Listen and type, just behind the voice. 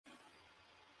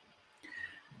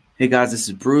Hey guys, this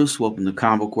is Bruce. Welcome to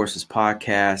Convocourses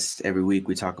podcast. Every week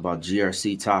we talk about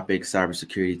GRC topics,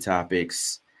 cybersecurity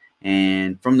topics,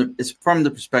 and it's from the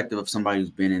perspective of somebody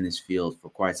who's been in this field for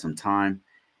quite some time.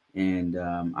 And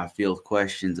I field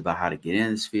questions about how to get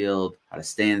in this field, how to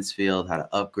stay in this field, how to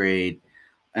upgrade,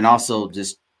 and also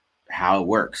just how it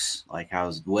works. Like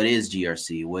what is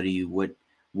GRC?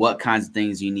 What kinds of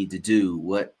things you need to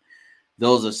do?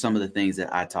 Those are some of the things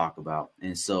that I talk about.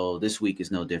 And so this week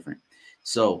is no different.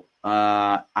 So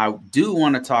I do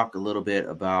want to talk a little bit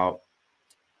about.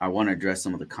 I want to address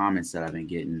some of the comments that I've been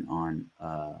getting on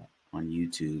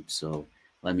YouTube. So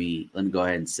let me go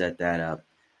ahead and set that up.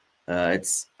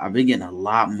 I've been getting a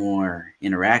lot more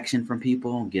interaction from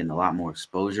people, getting a lot more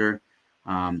exposure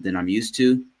than I'm used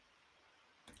to,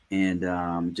 and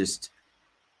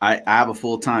I have a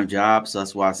full-time job, so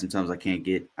that's why sometimes I can't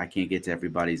get to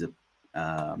everybody's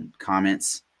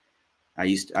comments. I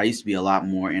used to be a lot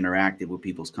more interactive with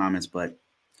people's comments, but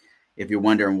if you're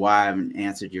wondering why I haven't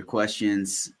answered your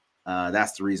questions,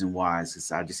 that's the reason why. Is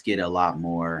because I just get a lot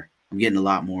more. I'm getting a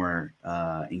lot more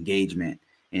engagement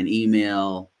in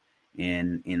email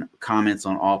and in comments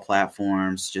on all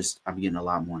platforms. I'm getting a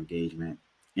lot more engagement,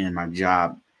 and my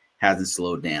job hasn't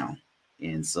slowed down,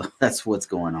 and so that's what's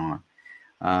going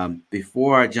on.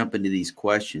 Before I jump into these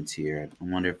questions here, I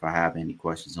wonder if I have any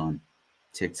questions on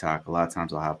TikTok. A lot of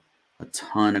times I'll have a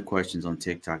ton of questions on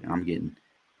TikTok, and I'm getting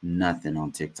nothing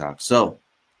on TikTok. So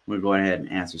we'll go ahead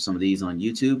and answer some of these on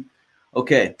YouTube.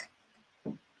 Okay.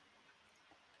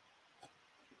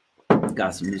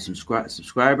 Got some new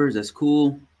subscribers. That's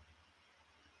cool.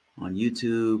 On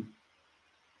YouTube.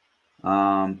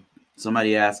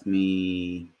 Somebody asked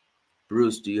me,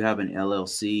 Bruce, do you have an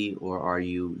LLC or are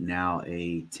you now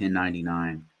a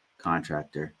 1099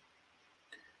 contractor?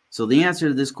 So the answer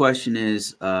to this question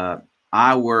is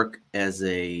I work as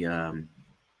I'm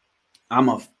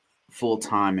a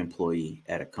full-time employee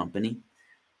at a company.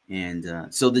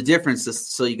 And so the difference,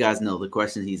 so you guys know, the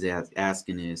question he's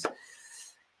asking is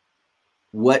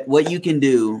what you can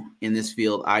do in this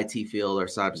field, IT field or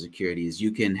cybersecurity, is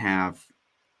you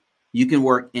can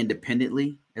work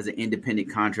independently as an independent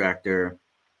contractor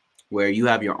where you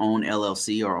have your own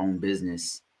LLC or own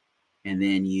business, and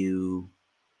then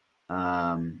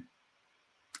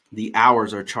the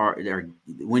hours are charged.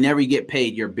 Whenever you get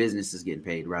paid, your business is getting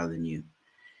paid rather than you.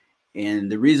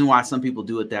 And the reason why some people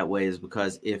do it that way is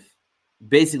because if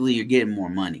basically you're getting more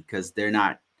money because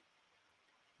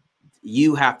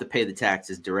you have to pay the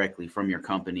taxes directly from your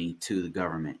company to the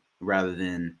government rather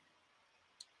than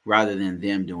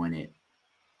them doing it.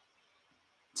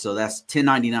 So that's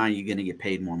 1099. You're going to get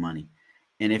paid more money.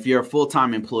 And if you're a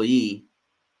full-time employee,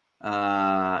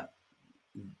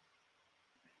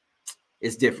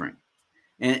 it's different.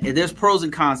 And there's pros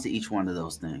and cons to each one of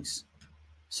those things.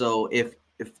 So if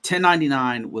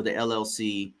 1099 with an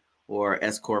LLC or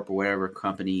S Corp or whatever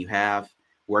company you have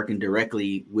working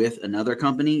directly with another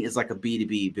company is like a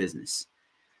B2B business.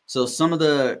 So some of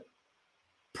the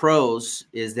pros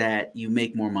is that you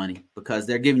make more money because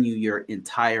they're giving you your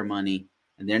entire money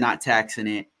and they're not taxing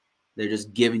it. They're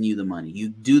just giving you the money. You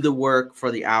do the work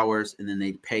for the hours and then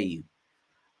they pay you.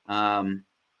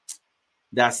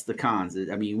 That's the cons.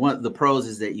 I mean, one of the pros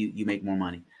is that you make more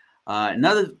money.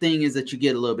 Another thing is that you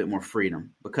get a little bit more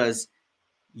freedom because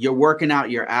you're working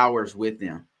out your hours with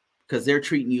them because they're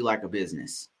treating you like a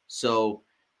business. So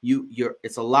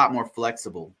it's a lot more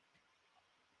flexible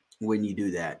when you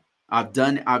do that. I've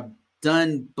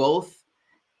done both.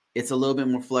 It's a little bit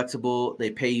more flexible. They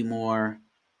pay you more.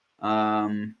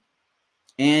 And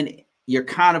you're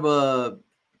kind of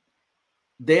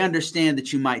they understand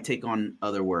that you might take on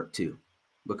other work too,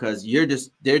 because they're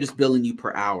just billing you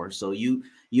per hour. So you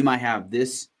might have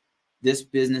this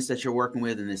business that you're working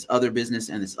with and this other business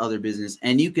and this other business,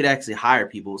 and you could actually hire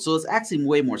people. So it's actually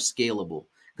way more scalable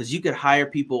because you could hire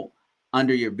people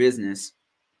under your business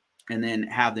and then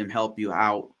have them help you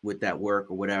out with that work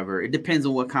or whatever. It depends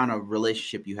on what kind of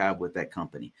relationship you have with that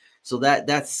company. So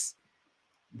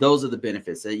those are the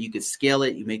benefits that you could scale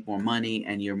it, you make more money,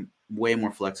 and you're way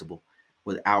more flexible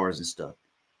with hours and stuff.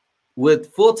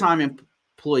 With full-time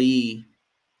employee,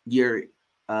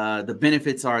 the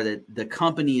benefits are that the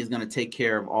company is going to take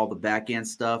care of all the back-end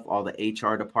stuff, all the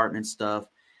HR department stuff.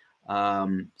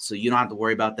 So you don't have to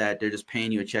worry about that. They're just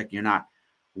paying you a check. You're not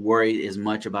worried as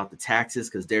much about the taxes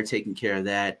because they're taking care of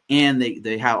that. And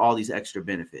they have all these extra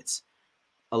benefits.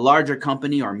 A larger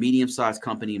company or medium-sized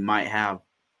company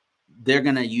they're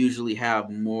going to usually have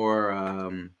more.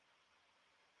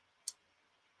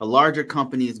 A larger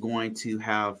company is going to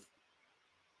have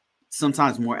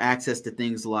sometimes more access to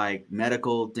things like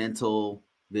medical, dental,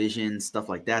 vision, stuff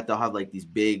like that. They'll have like these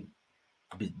big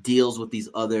deals with these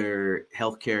other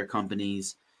healthcare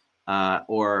companies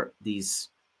or these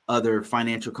other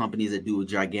financial companies that do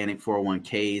gigantic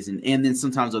 401ks, and then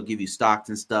sometimes they'll give you stocks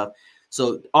and stuff.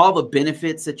 So all the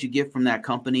benefits that you get from that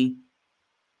company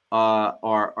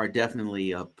are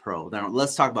definitely a pro. Now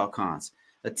let's talk about cons.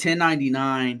 A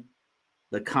 1099,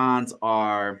 the cons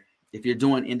are, if you're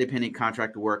doing independent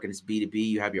contractor work and it's B2B,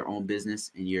 you have your own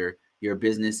business and your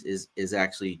business is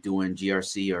actually doing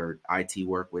GRC or IT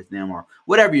work with them or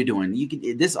whatever you're doing. You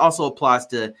can. This also applies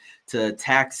to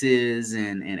taxes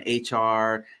and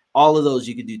HR. All of those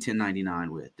you could do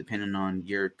 1099 with, depending on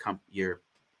your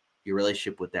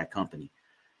relationship with that company.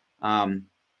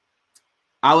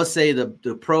 I would say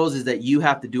the pros is that you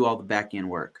have to do all the back end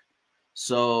work.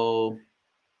 So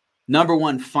number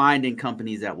one, finding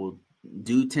companies that will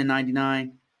do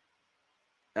 1099.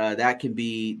 That can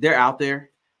be, they're out there,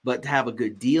 but to have a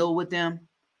good deal with them,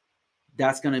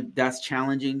 that's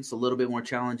challenging. It's a little bit more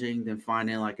challenging than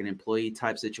finding like an employee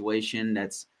type situation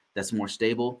that's more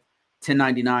stable.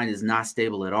 1099 is not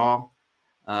stable at all.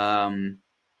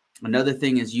 Another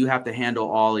thing is you have to handle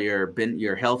all your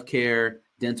healthcare,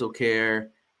 dental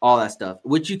care, all that stuff,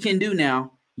 which you can do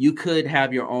now. You could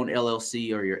have your own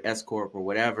LLC or your S corp or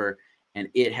whatever, and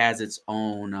it has its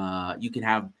own. It can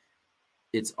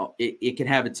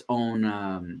have its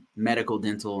own medical,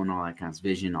 dental, and all that kind of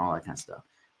vision, all that kind of stuff.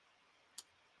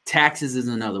 Taxes is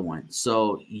another one.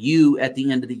 So you at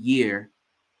the end of the year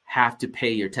have to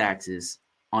pay your taxes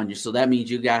on your. So that means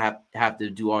you gotta have to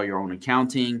do all your own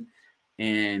accounting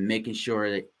and making sure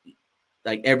that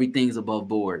like everything's above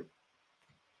board.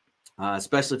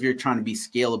 Especially if you're trying to be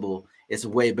scalable, it's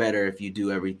way better if you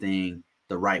do everything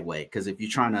the right way. Because if you're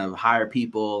trying to hire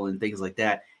people and things like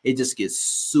that, it just gets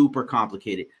super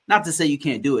complicated. Not to say you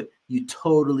can't do it. You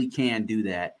totally can do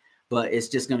that. But it's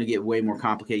just going to get way more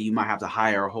complicated. You might have to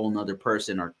hire a whole nother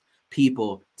person or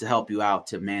people to help you out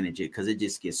to manage it, because it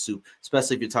just gets super,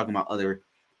 especially if you're talking about other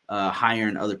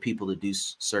hiring other people to do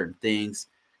certain things,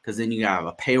 because then you have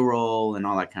a payroll and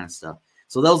all that kind of stuff.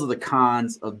 So those are the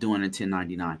cons of doing a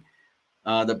 1099.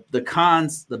 The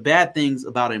cons, the bad things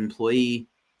about an employee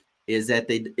is that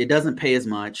it doesn't pay as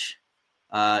much.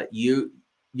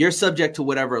 You're subject to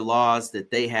whatever laws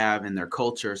that they have in their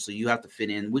culture, so you have to fit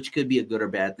in, which could be a good or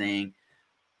bad thing.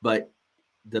 But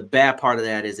the bad part of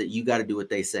that is that you got to do what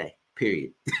they say,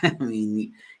 period. I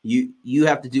mean, you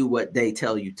have to do what they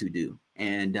tell you to do,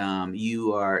 and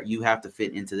you have to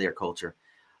fit into their culture.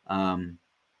 Bad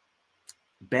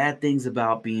things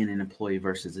about being an employee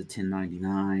versus a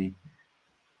 1099.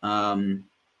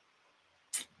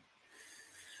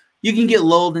 You can get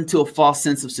lulled into a false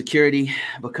sense of security,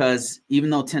 because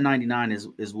even though 1099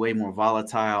 is way more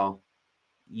volatile,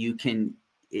 you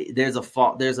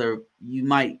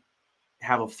might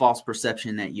have a false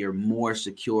perception that you're more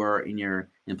secure in your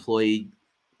employee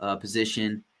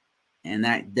position, and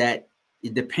that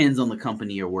it depends on the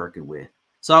company you're working with.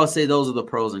 So I would say those are the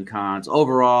pros and cons.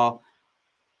 Overall,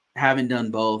 having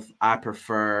done both, I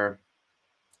prefer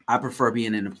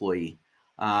being an employee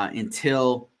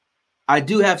until I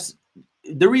do have.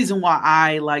 The reason why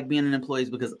I like being an employee is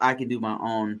because I can do my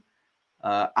own.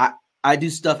 I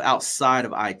do stuff outside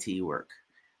of IT work.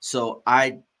 So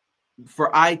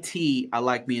for IT, I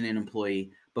like being an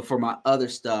employee, but for my other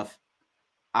stuff,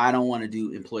 I don't want to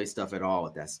do employee stuff at all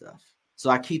with that stuff. So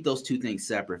I keep those two things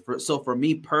separate. So for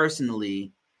me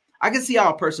personally, I can see how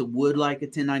a person would like a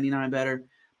 1099 better,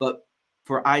 but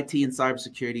for IT and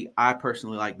cybersecurity, I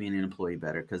personally like being an employee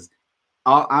better, because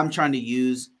I'm trying to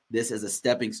use this as a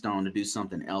stepping stone to do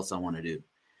something else I want to do.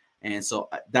 And so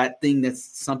that thing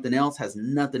that's something else has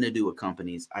nothing to do with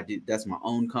companies. That's my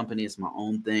own company. It's my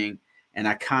own thing. And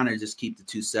I kind of just keep the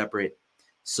two separate.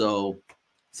 So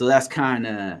that's kind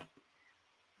of,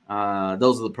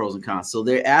 those are the pros and cons. So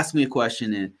they asked me a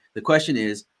question, and the question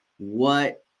is,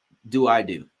 what do I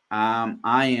do? I'm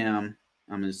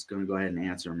just going to go ahead and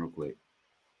answer them real quick.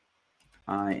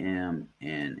 I am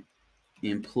an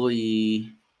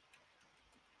employee,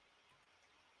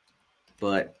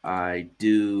 but I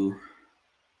do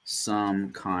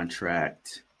some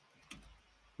contract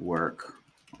work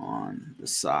on the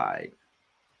side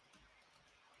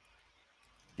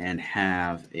and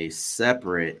have a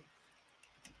separate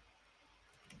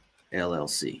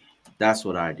LLC. That's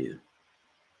what I do.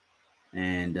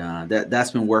 And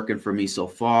that's been working for me so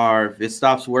far. If it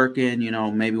stops working,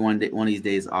 maybe one of these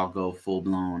days I'll go full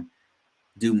blown,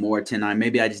 do more 1099.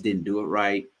 Maybe I just didn't do it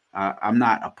right. I'm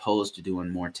not opposed to doing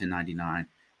more 1099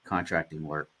 contracting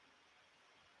work.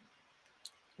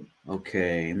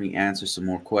 Okay, let me answer some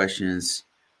more questions.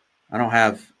 I don't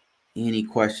have any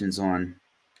questions on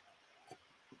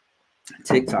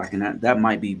TikTok, and that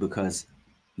might be because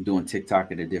I'm doing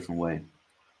TikTok in a different way.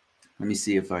 Let me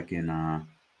see if I can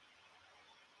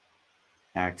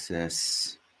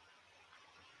access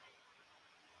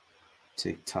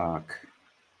TikTok.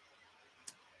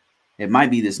 It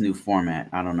might be this new format.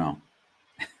 I don't know.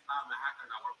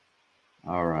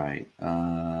 All right.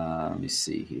 Let me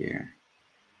see here.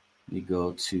 Let me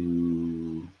go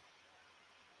to.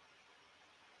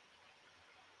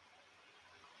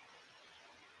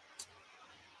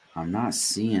 I'm not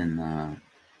seeing.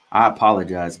 I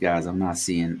apologize, guys. I'm not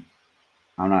seeing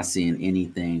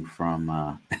anything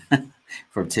from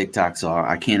from TikTok, so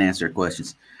I can't answer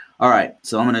questions. All right,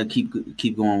 so I'm gonna keep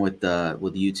going with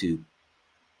YouTube.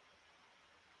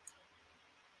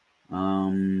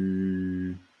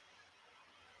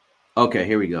 Okay,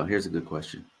 here we go. Here's a good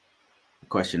question. A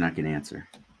question I can answer.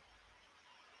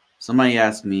 Somebody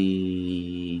asked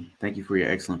me, "Thank you for your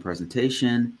excellent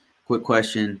presentation. Quick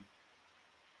question.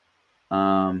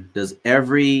 Does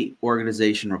every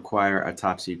organization require a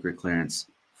top secret clearance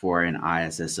for an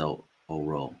ISSO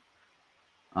role?"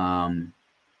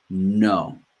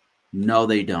 No,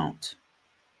 they don't.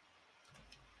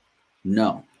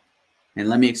 No. And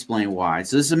let me explain why.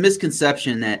 So there's a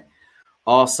misconception that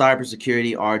all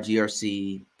cybersecurity are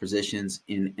GRC positions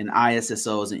in an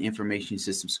ISSO is an information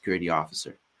system security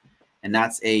officer. And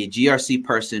that's a GRC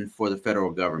person for the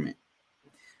federal government.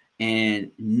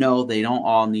 And no, they don't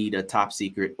all need a top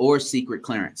secret or secret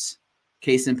clearance.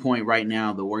 Case in point, right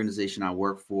now, the organization I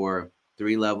work for,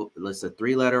 it's a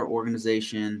 3-letter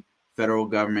organization, federal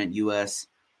government, US,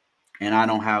 and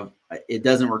it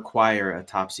doesn't require a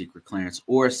top secret clearance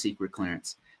or a secret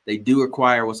clearance. They do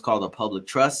require what's called a public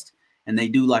trust, and they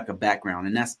do like a background,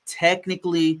 and that's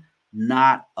technically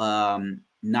not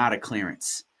a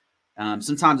clearance.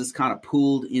 Sometimes it's kind of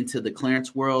pooled into the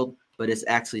clearance world, but it's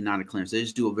actually not a clearance. They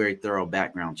just do a very thorough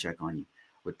background check on you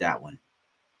with that one.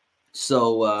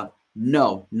 So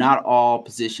no, not all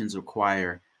positions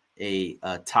require a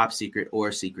top secret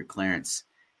or secret clearance.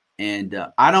 And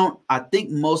I think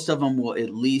most of them will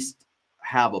at least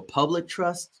have a public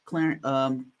trust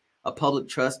a public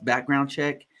trust background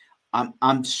check.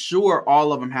 I'm sure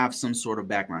all of them have some sort of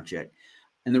background check.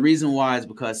 And the reason why is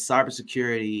because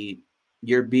cybersecurity,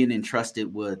 you're being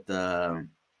entrusted with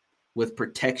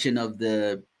protection of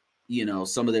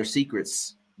some of their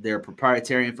secrets, their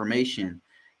proprietary information.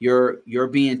 You're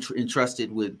being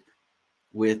entrusted with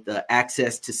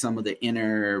access to some of the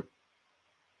inner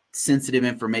sensitive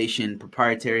information,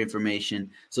 proprietary information.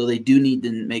 So they do need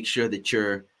to make sure that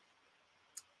you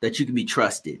can be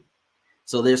trusted.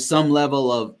 So there's some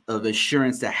level of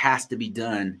assurance that has to be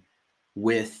done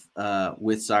with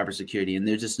cybersecurity, and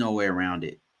there's just no way around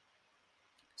it.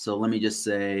 So let me just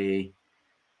say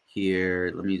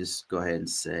here, let me just go ahead and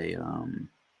say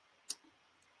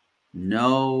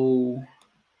no,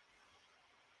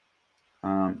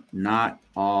 not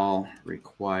all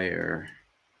require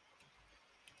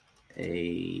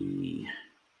a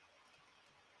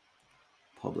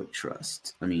public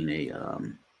trust. I mean a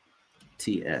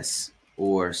TS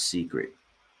or secret.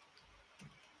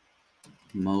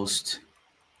 Most,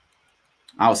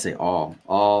 I would say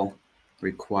all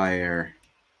require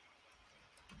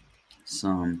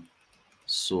some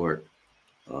sort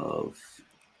of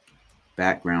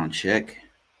background check.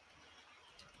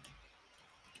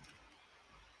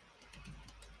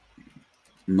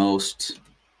 Most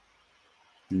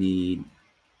need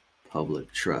public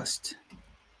trust.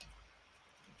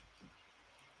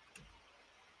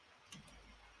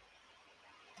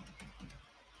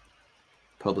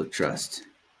 Public trust.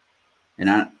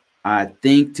 And I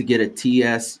think to get a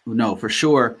TS, no, for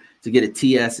sure, to get a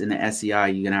TS and the SEI,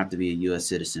 you're going to have to be a U.S.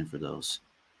 citizen for those.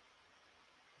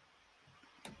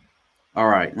 All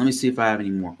right, let me see if I have any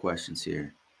more questions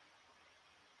here.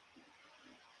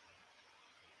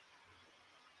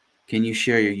 Can you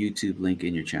share your YouTube link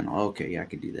in your channel? Okay, yeah, I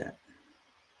can do that.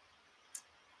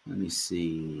 Let me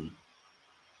see.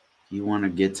 If you want to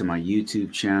get to my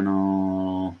YouTube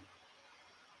channel,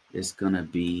 it's going to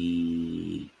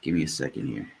be, give me a second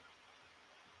here.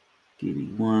 Give me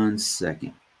 1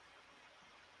 second.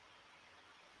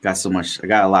 I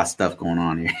got a lot of stuff going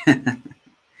on here.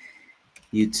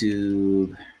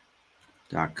 YouTube.com/,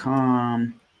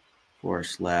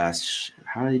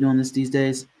 how are they doing this these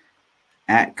days?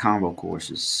 @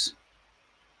 Convocourses.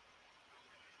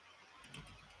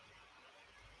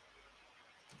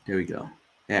 There we go.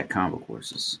 @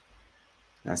 Convocourses.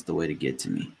 That's the way to get to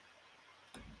me.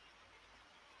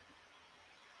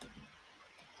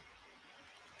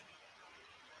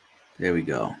 There we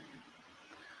go.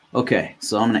 Okay,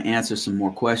 so I'm going to answer some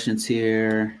more questions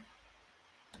here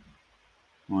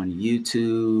on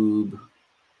YouTube.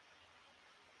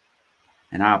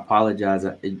 And I apologize.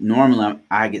 Normally,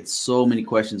 I get so many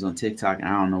questions on TikTok, and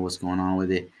I don't know what's going on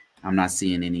with it. I'm not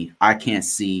seeing any. I can't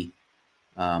see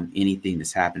anything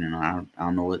that's happening. I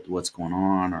don't know what's going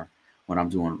on or what I'm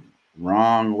doing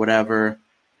wrong or whatever.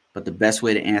 But the best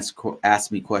way to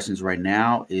ask me questions right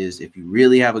now is if you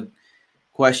really have a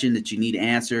question that you need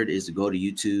answered is to go to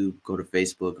YouTube, go to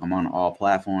Facebook. I'm on all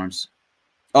platforms.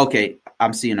 Okay,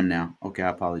 I'm seeing them now. Okay, I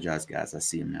apologize, guys. I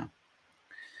see them now.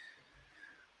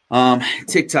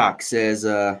 TikTok says,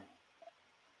 are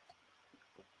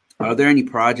there any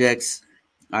projects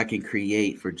I can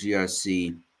create for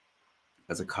GRC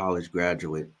as a college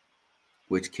graduate,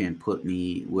 which can put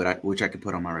me, which I can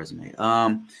put on my resume?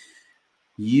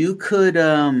 You could,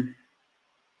 let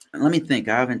me think.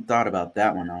 I haven't thought about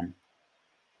that one.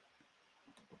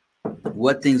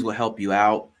 What things will help you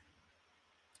out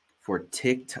for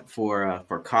TikTok,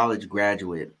 for college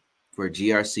graduate, for a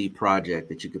GRC project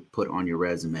that you could put on your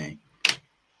resume?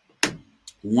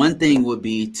 One thing would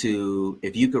be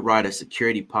if you could write a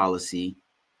security policy.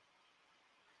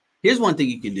 Here's one thing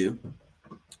you can do.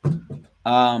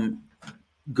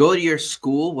 Go to your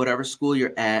school, whatever school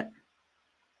you're at,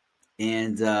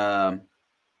 and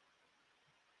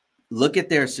look at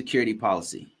their security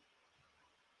policy.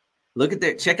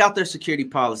 Check out their security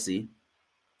policy,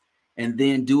 and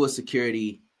then do a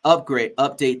security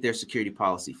update their security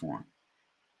policy form.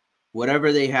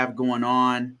 Whatever they have going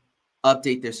on,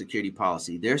 update their security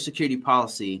policy. Their security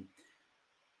policy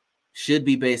should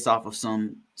be based off of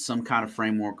some kind of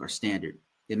framework or standard.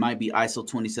 It might be ISO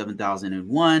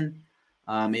 27001.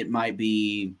 It might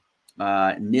be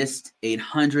NIST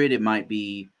 800. It might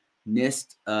be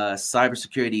NIST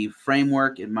Cybersecurity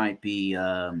Framework. It might be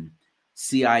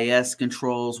CIS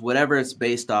controls. Whatever it's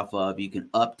based off of, you can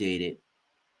update it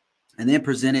and then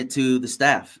present it to the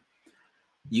staff.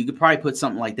 You could probably put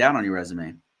something like that on your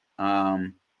resume.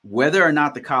 Whether or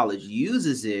not the college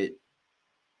uses it,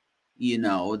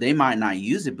 they might not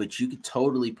use it, but you could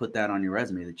totally put that on your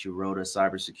resume that you wrote a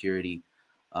cybersecurity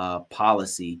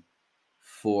policy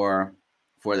for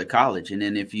the college. And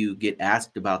then if you get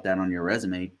asked about that on your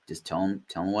resume, just tell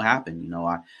them what happened.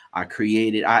 I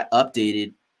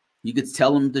updated. You could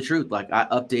tell them the truth. Like I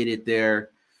updated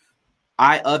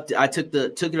I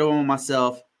took it on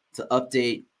myself to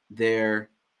update their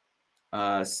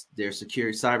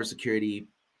cybersecurity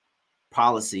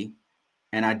policy,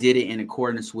 and I did it in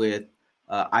accordance with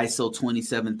ISO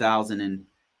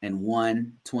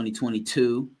 27001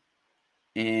 2022,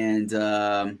 and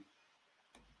then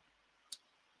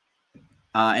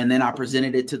I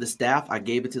presented it to the staff. I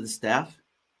gave it to the staff,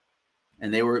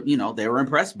 and they were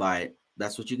impressed by it.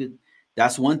 That's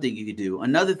one thing you could do.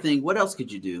 Another thing, what else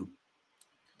could you do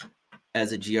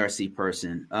as a GRC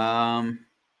person?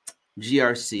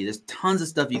 GRC, there's tons of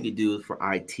stuff you could do for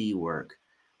IT work,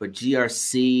 but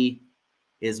GRC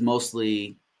is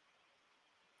mostly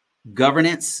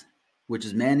governance, which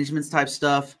is management type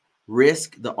stuff.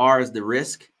 Risk, the R is the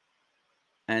risk,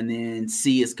 and then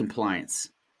C is compliance.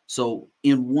 So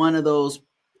in one of those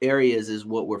areas is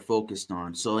what we're focused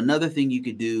on. So another thing you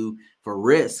could do for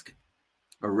risk,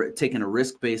 or taking a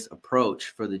risk-based approach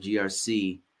for the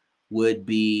GRC, would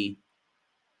be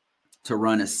to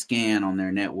run a scan on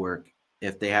their network.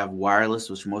 If they have wireless,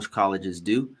 which most colleges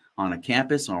do on a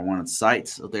campus or one of the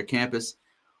sites of their campus,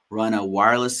 run a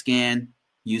wireless scan,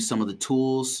 use some of the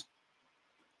tools,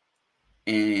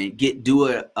 and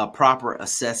do a proper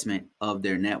assessment of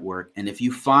their network. And if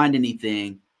you find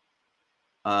anything,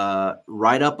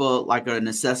 write up an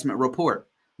assessment report.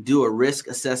 Do a risk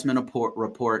assessment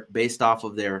report based off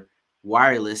of their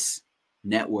wireless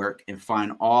network and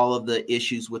find all of the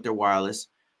issues with their wireless.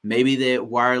 Maybe the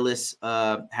wireless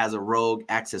has a rogue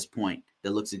access point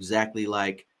that looks exactly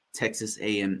like Texas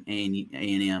A&M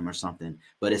or something,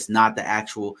 but it's not the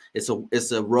actual. It's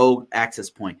a rogue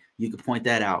access point. You could point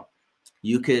that out.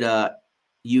 You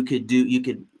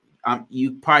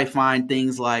probably find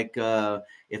things like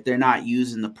if they're not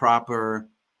using the proper,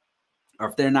 or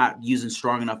if they're not using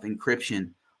strong enough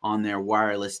encryption on their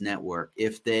wireless network.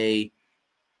 If they,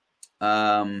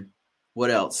 what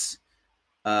else?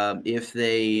 If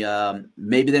they,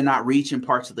 maybe they're not reaching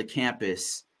parts of the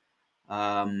campus,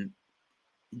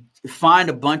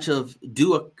 find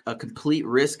do a complete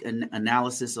risk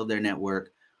analysis of their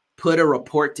network, put a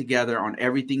report together on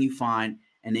everything you find,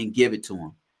 and then give it to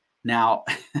them. Now,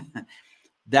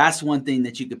 that's one thing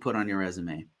that you could put on your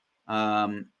resume.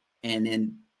 And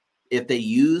then if they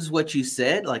use what you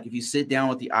said, like if you sit down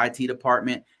with the IT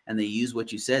department and they use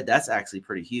what you said, that's actually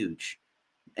pretty huge.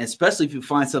 Especially if you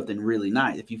find something really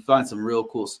nice. If you find some real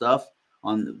cool stuff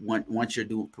once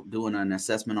you're doing an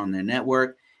assessment on their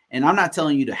network, And I'm not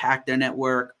telling you to hack their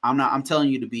network. I'm telling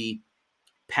you to be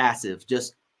passive,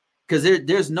 just because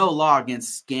there's no law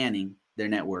against scanning their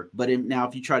network. But now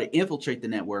if you try to infiltrate the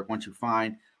network, once you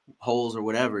find holes or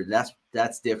whatever,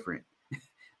 that's different.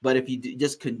 But if you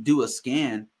just can do a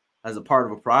scan as a part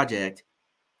of a project,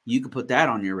 you can put that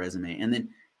on your resume. And then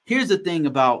here's the thing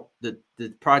about the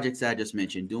projects I just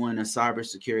mentioned: doing a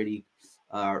cybersecurity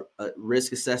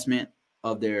risk assessment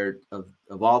of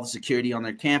all the security on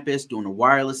their campus, doing a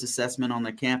wireless assessment on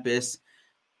their campus,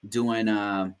 doing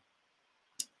a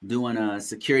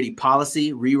security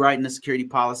policy, rewriting the security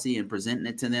policy and presenting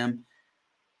it to them.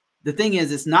 The thing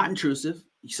is, it's not intrusive.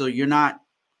 So you're not,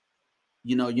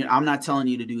 I'm not telling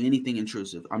you to do anything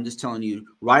intrusive. I'm just telling you,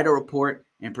 write a report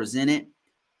and present it.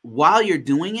 While you're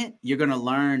doing it, you're going to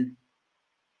learn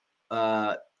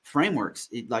frameworks.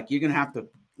 Like, you're going to have to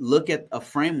look at a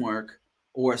framework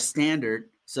or a standard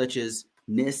such as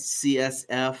NIST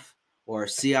CSF or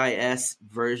CIS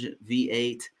version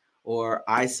V8 or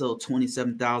ISO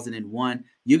 27001.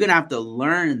 You're going to have to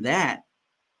learn that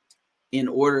in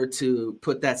order to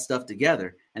put that stuff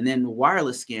together. And then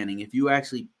wireless scanning, if you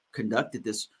actually conducted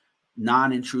this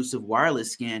non-intrusive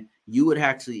wireless scan, you would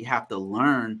actually have to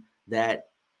learn that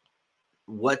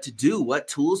what to do, what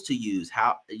tools to use,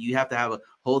 how you have to have a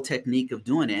whole technique of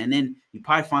doing it. And then you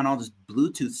probably find all this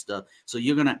Bluetooth stuff. So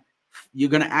you're going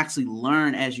to actually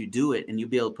learn as you do it, and you'll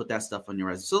be able to put that stuff on your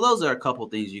resume. So those are a couple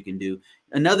of things you can do.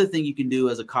 Another thing you can do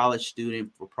as a college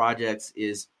student for projects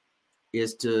is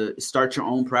to start your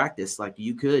own practice. Like,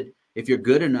 you could, if you're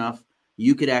good enough,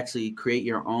 you could actually create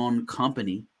your own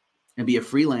company and be a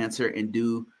freelancer and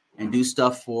do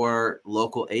stuff for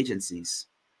local agencies.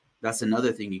 That's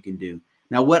another thing you can do.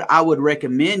 Now, what I would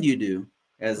recommend you do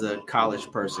as a college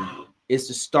person is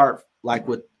to start like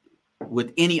with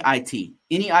any IT.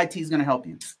 Any IT is going to help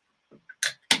you,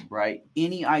 right?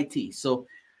 Any IT. So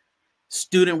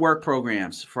student work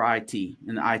programs for IT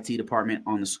in the IT department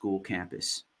on the school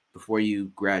campus before you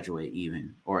graduate,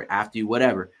 even, or after you,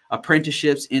 whatever.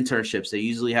 Apprenticeships, internships, they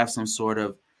usually have some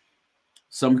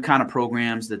kind of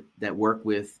programs that work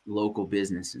with local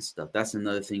business and stuff. That's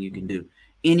another thing you can do.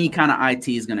 Any kind of IT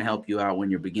is going to help you out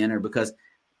when you're a beginner, because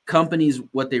companies,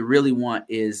 what they really want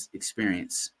is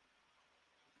experience.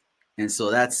 And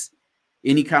so that's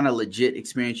any kind of legit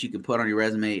experience you can put on your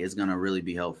resume is going to really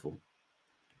be helpful.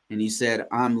 And you said,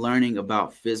 I'm learning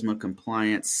about FISMA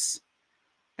compliance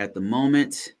at the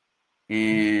moment,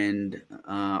 and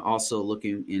also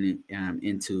looking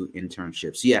into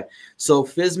internships. Yeah. So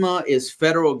FISMA is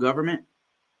federal government.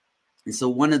 And so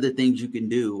one of the things you can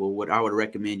do, or what I would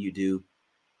recommend you do,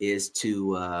 is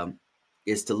to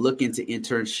look into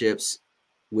internships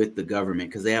with the government,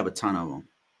 because they have a ton of them.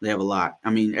 They have a lot.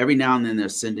 I mean, every now and then they're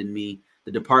sending me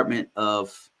the Department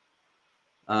of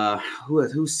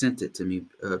who sent it to me?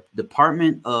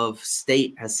 Department of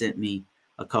State has sent me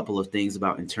a couple of things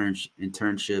about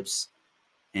internships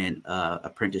and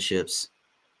apprenticeships,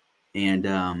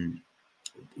 and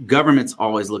government's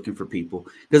always looking for people,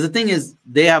 because the thing is,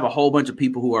 they have a whole bunch of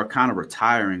people who are kind of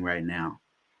retiring right now.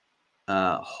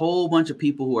 A whole bunch of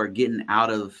people who are getting out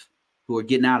of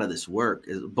this work.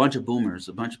 A bunch of boomers,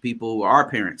 a bunch of people who are our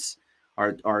parents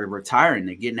are retiring.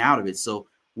 They're getting out of it. So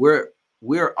we're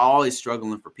always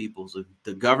struggling for people. So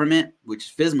the government, which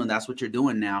is FISMA, that's what you're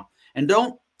doing now. And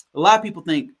a lot of people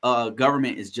think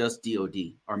government is just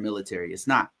DOD or military. It's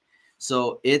not.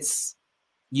 So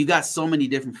you got so many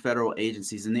different federal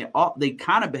agencies, and they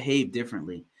kind of behave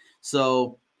differently.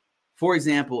 So, for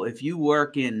example, if you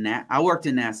work I worked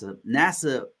in NASA.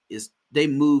 NASA they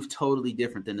move totally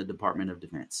different than the Department of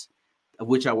Defense,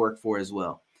 which I work for as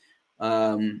well.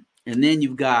 And then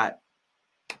you've got,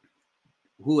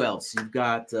 who else? You've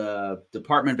got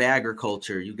Department of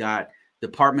Agriculture. You've got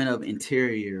Department of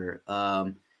Interior,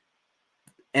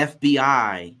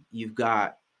 FBI. You've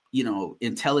got,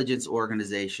 intelligence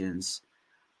organizations.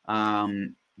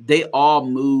 They all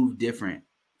move different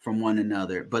from one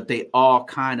another, but they all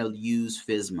kind of use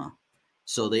FISMA.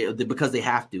 So because they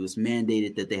have to, it's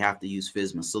mandated that they have to use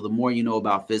FISMA. So the more you know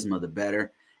about FISMA, the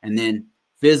better. And then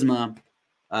FISMA,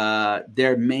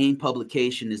 their main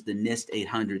publication is the NIST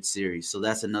 800 series. So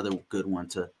that's another good one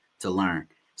to learn.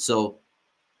 So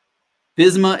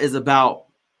FISMA is about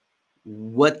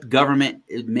what government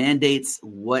mandates,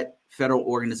 what federal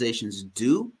organizations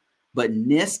do, but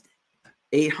NIST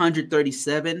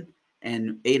 837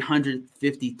 and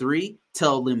 853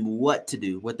 tell them what to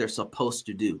do, what they're supposed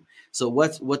to do. So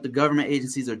what the government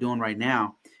agencies are doing right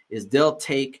now is they'll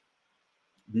take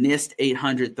NIST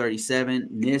 837,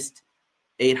 NIST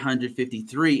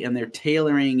 853, and they're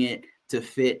tailoring it to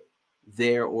fit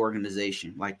their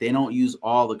organization. Like, they don't use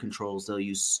all the controls. They'll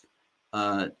use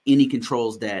any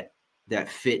controls that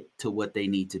fit to what they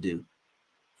need to do,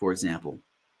 for example.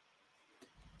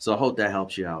 So I hope that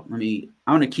helps you out. I'm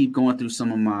going to keep going through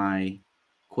some of my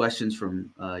questions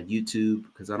from YouTube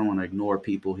because I don't want to ignore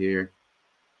people here.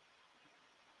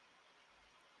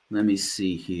 Let me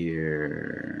see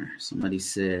here. Somebody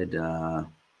said,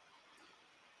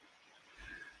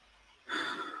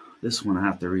 this one I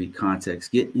have to read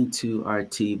context. Get into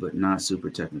IT, but not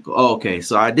super technical. Oh, okay.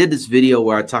 So I did this video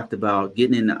where I talked about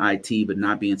getting into IT, but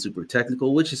not being super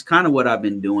technical, which is kind of what I've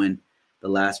been doing the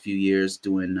last few years,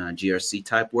 doing GRC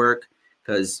type work.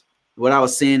 Because what I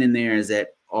was saying in there is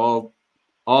that all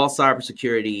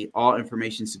cybersecurity, all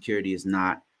information security is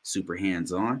not super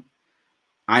hands-on.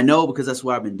 I know because that's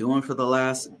what I've been doing for the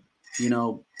last,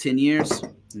 10 years,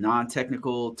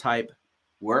 non-technical type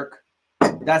work.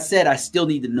 That said, I still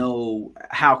need to know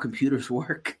how computers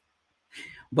work.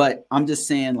 But I'm just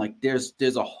saying, like, there's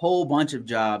a whole bunch of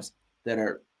jobs that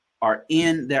are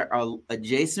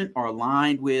adjacent or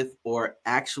aligned with or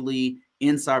actually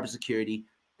in cybersecurity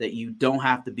that you don't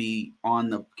have to be on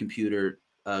the computer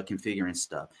configuring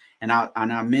stuff. And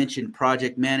I mentioned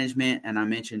project management and I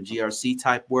mentioned GRC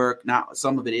type work. Now,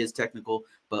 some of it is technical,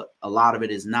 but a lot of it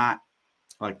is not.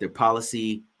 Like their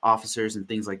policy officers and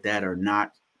things like that are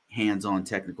not hands-on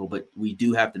technical, but we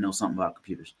do have to know something about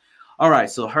computers. All right,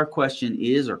 so her question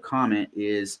is, or comment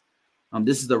is,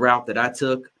 this is the route that I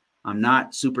took. I'm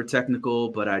not super technical,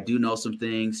 but I do know some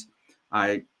things.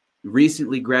 I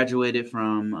recently graduated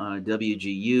from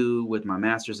WGU with my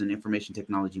master's in information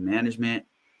technology management,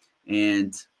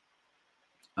 and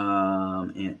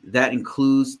that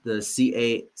includes the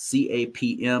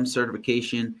CAPM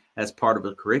certification as part of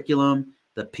the curriculum.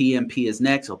 The PMP is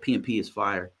next. So PMP is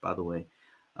fire, by the way.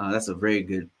 That's a very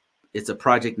good. It's a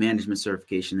project management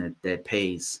certification that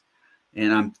pays.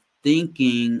 And I'm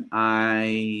thinking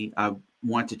I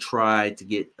want to try to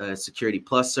get a Security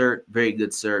Plus cert. Very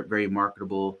good cert, very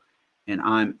marketable. And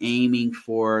I'm aiming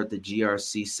for the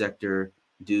GRC sector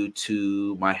due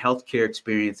to my healthcare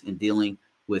experience in dealing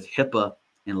with HIPAA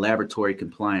and laboratory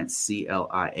compliance,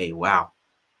 CLIA. Wow.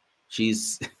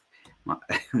 She's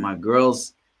my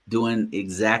girl's doing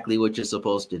exactly what you're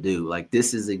supposed to do. Like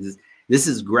this is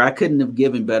I couldn't have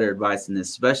given better advice than this,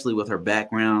 especially with her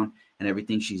background and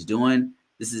everything she's doing.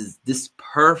 This is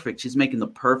perfect. She's making the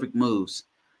perfect moves.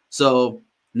 So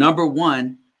number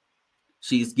one,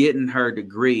 she's getting her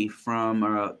degree from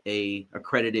a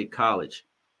accredited college.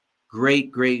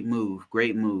 Great move.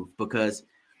 Because,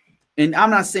 and I'm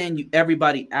not saying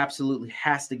everybody absolutely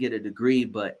has to get a degree,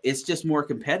 but it's just more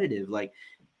competitive. Like,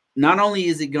 not only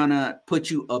is it gonna put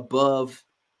you above,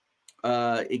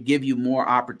 it give you more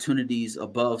opportunities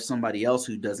above somebody else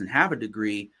who doesn't have a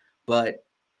degree, but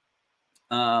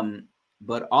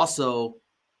also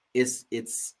it's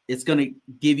gonna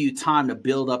give you time to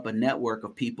build up a network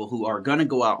of people who are gonna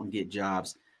go out and get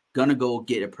jobs, gonna go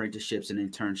get apprenticeships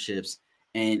and internships,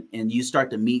 and you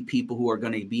start to meet people who are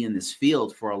gonna be in this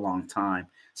field for a long time.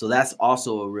 So that's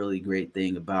also a really great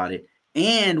thing about it.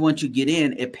 And once you get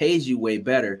in, it pays you way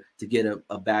better to get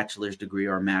a bachelor's degree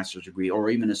or a master's degree or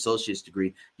even an associate's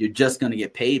degree. You're just going to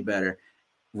get paid better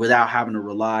without having to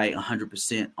rely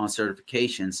 100% on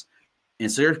certifications. And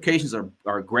certifications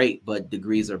are great, but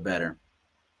degrees are better.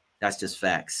 That's just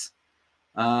facts.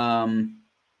 And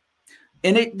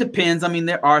it depends. I mean,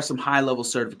 there are some high-level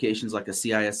certifications like a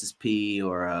CISSP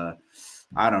or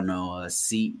I don't know, a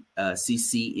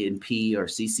CCNP or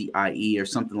CCIE or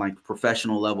something like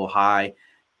professional level, high,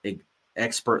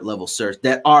 expert level cert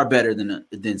that are better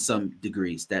than some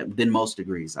degrees, than most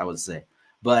degrees, I would say.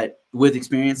 But with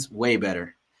experience, way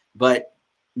better. But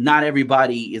not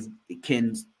everybody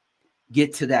can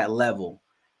get to that level.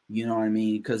 You know what I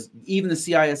mean? Because even the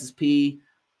CISSP,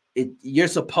 you're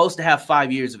supposed to have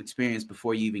 5 years of experience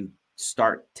before you even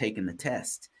start taking the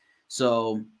test.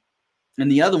 So, and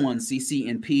the other ones,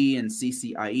 CCNP and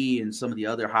CCIE and some of the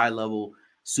other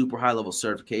super high level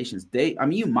certifications,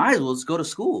 you might as well just go to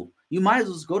school. You might as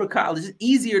well just go to college. It's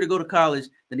easier to go to college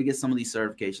than to get some of these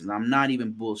certifications. I'm not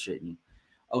even bullshitting you.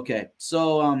 Okay,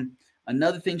 so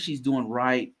another thing she's doing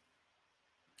right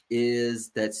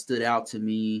that stood out to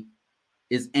me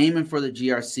is aiming for the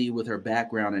GRC with her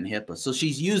background in HIPAA. So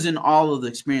she's using all of the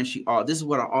experience this is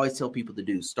what I always tell people to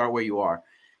do. Start where you are.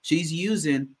 She's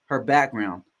using her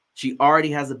background. She already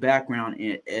has a background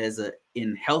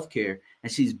in healthcare,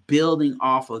 and she's building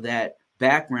off of that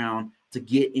background to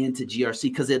get into GRC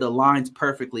because it aligns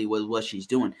perfectly with what she's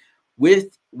doing.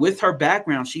 With her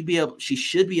background, she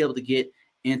should be able to get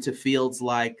into fields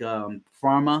like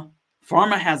pharma.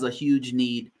 Pharma has a huge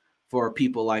need for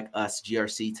people like us,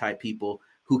 GRC type people,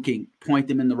 who can point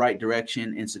them in the right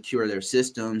direction and secure their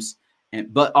systems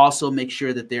but also make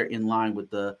sure that they're in line with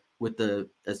the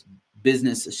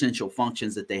business essential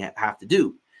functions that they have to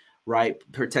do, right?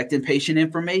 Protecting patient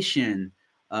information,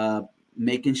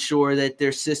 making sure that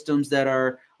there's systems that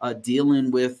are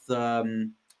dealing with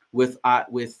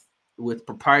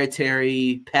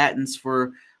proprietary patents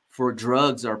for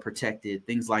drugs are protected,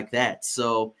 things like that.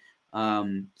 So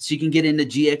she can get into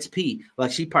GXP.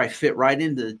 Like she probably fit right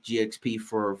into GXP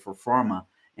for pharma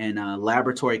and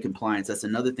laboratory compliance. That's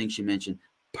another thing she mentioned.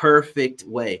 Perfect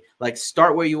way. Like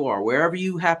start where you are, wherever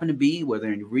you happen to be,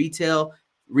 whether in retail.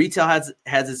 Retail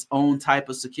has its own type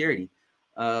of security.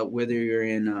 Whether you're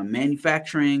in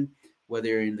manufacturing, whether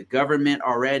you're in the government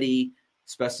already,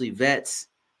 especially vets,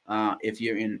 if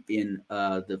you're in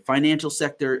the financial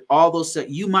sector, all those,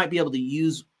 you might be able to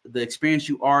use the experience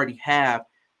you already have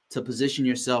to position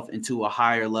yourself into a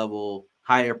higher level,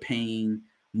 higher paying,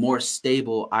 more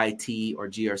stable IT or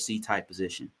GRC type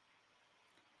position.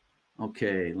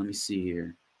 Okay, let me see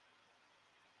here.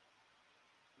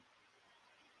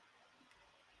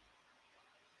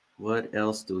 What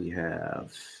else do we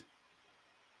have?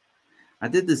 I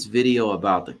did this video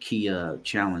about the Kia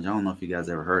challenge. I don't know if you guys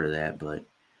ever heard of that, but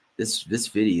this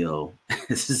video,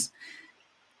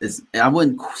 I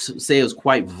wouldn't say it was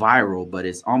quite viral, but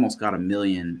it's almost got 1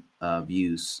 million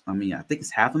views. I mean, I think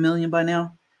it's 500,000 by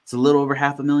now. It's a little over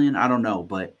 500,000. I don't know,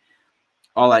 but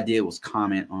all I did was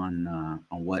comment on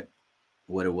what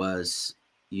it was.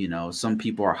 You know, some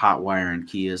people are hot wiring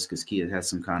Kias because Kia has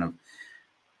some kind of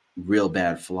real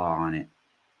bad flaw on it.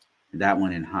 That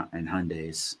one in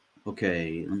Hyundai's.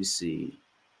 Okay, let me see.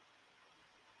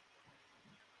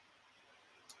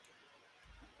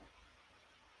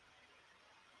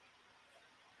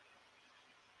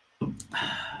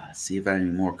 See if I have any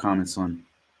more comments on.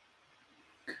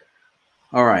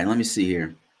 All right, let me see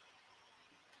here.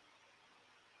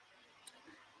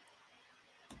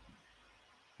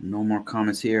 No more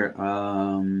comments here.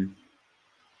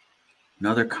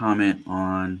 Another comment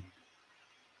on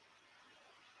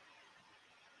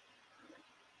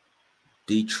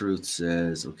D-Truth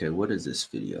says, okay, what is this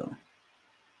video?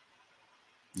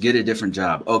 Get a different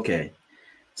job. Okay.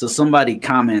 So somebody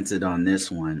commented on this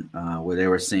one where they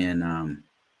were saying,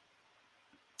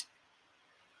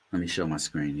 let me show my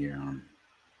screen here on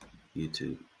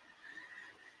YouTube.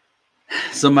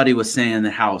 Somebody was saying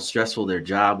that how stressful their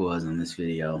job was in this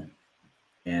video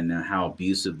and how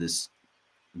abusive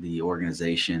the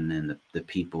organization and the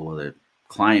people, the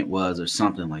client was or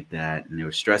something like that. And they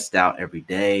were stressed out every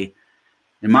day.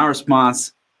 And my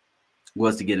response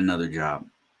was to get another job.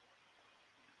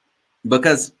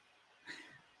 Because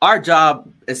our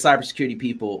job as cybersecurity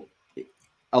people,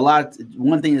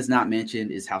 one thing that's not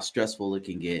mentioned is how stressful it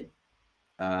can get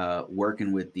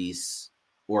working with these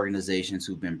organizations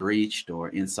who've been breached or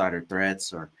insider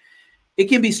threats, or it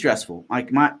can be stressful.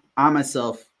 Like I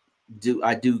myself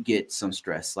do get some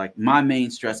stress. Like my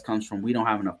main stress comes from we don't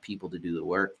have enough people to do the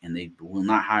work and they will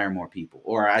not hire more people.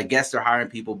 Or I guess they're hiring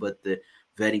people, but the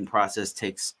vetting process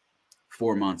takes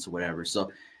 4 months or whatever.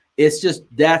 So it's just,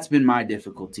 that's been my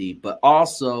difficulty. But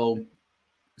also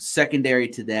secondary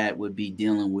to that would be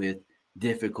dealing with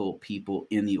difficult people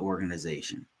in the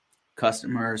organization,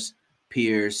 customers,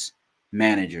 peers,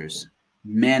 managers.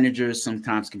 Managers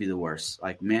sometimes can be the worst,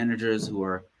 like managers who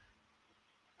are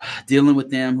dealing with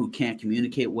them who can't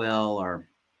communicate well or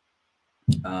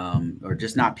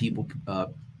just not people.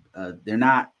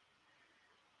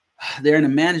 They're in a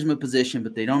management position,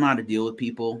 but they don't know how to deal with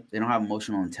people. They don't have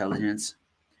emotional intelligence.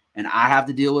 And I have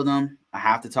to deal with them. I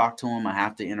have to talk to them. I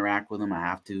have to interact with them. I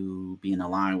have to be in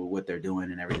line with what they're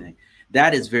doing and everything.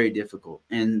 That is very difficult.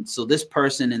 And so this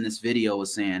person in this video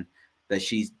was saying that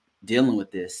she's dealing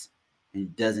with this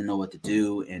and doesn't know what to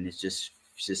do. And it's just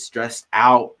stressed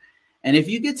out. And if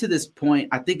you get to this point,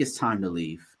 I think it's time to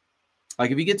leave. Like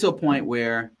if you get to a point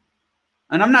where,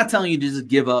 and I'm not telling you to just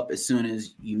give up as soon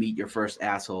as you meet your first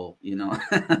asshole, you know,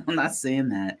 I'm not saying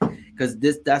that because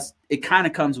it kind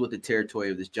of comes with the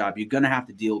territory of this job. You're going to have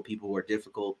to deal with people who are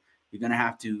difficult. You're going to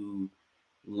have to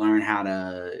learn how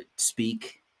to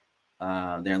speak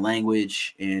their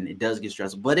language, and it does get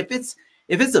stressful. But if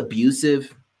it's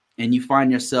abusive and you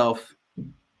find yourself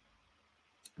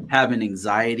having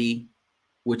anxiety,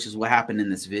 which is what happened in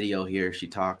this video here, she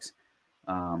talks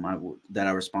that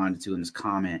I responded to in this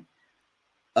comment.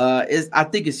 I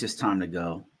think it's just time to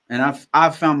go. And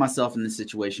I've found myself in this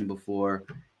situation before,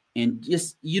 and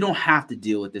just, you don't have to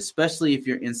deal with this, especially if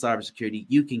you're in cybersecurity.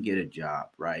 You can get a job,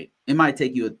 right? It might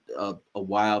take you a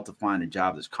while to find a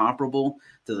job that's comparable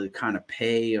to the kind of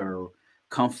pay or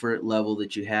comfort level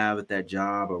that you have at that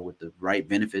job or with the right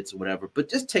benefits or whatever, but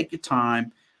just take your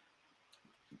time,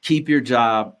 keep your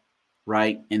job,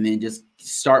 right? And then just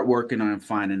start working on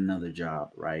finding another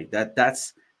job, right?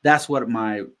 That's what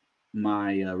my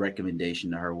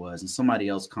recommendation to her was. And somebody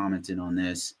else commented on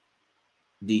this.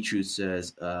 D Truth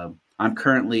says, I'm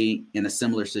currently in a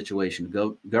similar situation.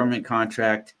 Government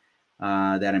contract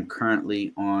that I'm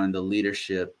currently on. The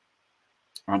leadership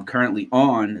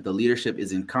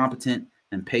is incompetent,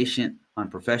 impatient,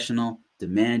 unprofessional,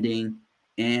 demanding,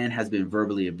 and has been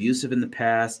verbally abusive in the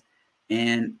past.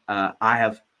 And I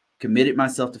have committed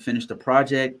myself to finish the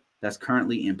project that's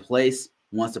currently in place.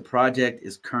 Once the project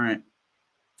is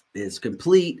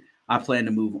complete, I plan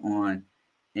to move on.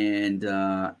 And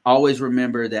always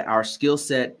remember that our skill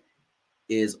set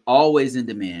is always in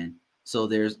demand. So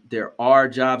there are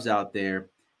jobs out there,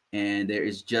 and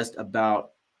it's just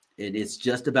about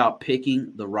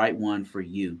picking the right one for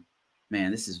you.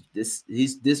 Man,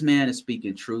 this man is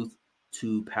speaking truth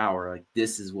to power. Like,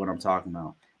 this is what I'm talking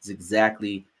about. It's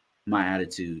exactly my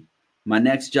attitude. My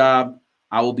next job,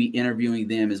 I will be interviewing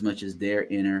them as much as they're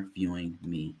interviewing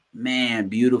me. Man,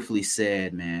 beautifully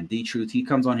said, man. D Truth, he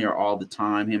comes on here all the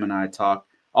time. Him and I talk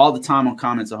all the time on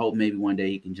comments. I hope maybe one day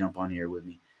he can jump on here with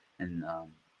me and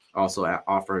also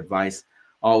offer advice.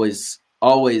 Always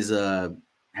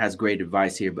has great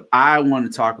advice here. But I want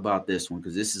to talk about this one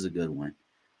because this is a good one.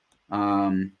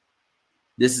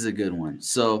 This is a good one.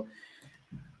 So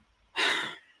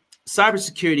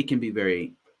cybersecurity can be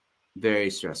very, very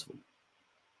stressful.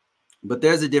 But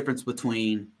there's a difference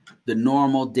between the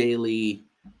normal daily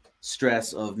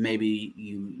stress of maybe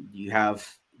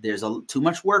there's too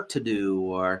much work to do,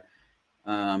 or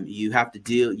you have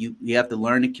to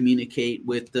learn to communicate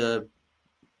with the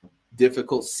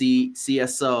difficult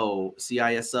CISO,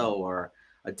 or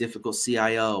a difficult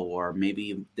CIO, or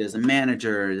maybe there's a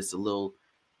manager that's a little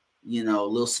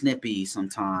snippy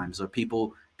sometimes, or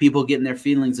people getting their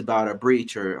feelings about a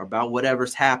breach or about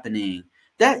whatever's happening.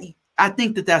 That I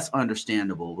think that's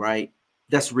understandable, right?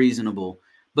 That's reasonable.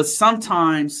 But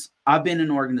sometimes I've been in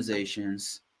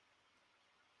organizations,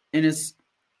 and it's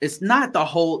not the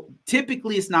whole.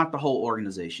 Typically, it's not the whole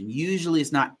organization. Usually,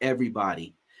 it's not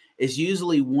everybody. It's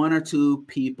usually one or two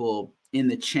people in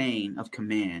the chain of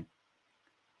command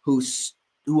who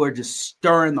are just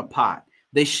stirring the pot.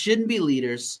 They shouldn't be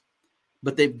leaders,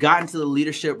 but they've gotten to the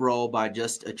leadership role by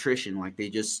just attrition. Like, they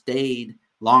just stayed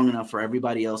long enough for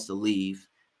everybody else to leave,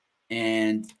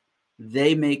 and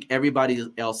they make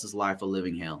everybody else's life a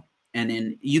living hell. And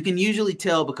then you can usually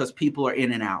tell because people are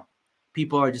in and out.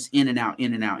 People are just in and out,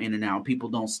 in and out, in and out. People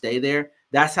don't stay there.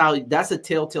 That's a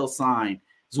telltale sign.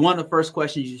 It's one of the first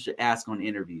questions you should ask on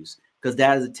interviews, because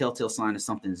that is a telltale sign that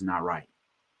something is not right.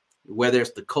 Whether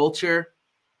it's the culture,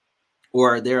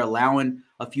 or they're allowing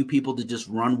a few people to just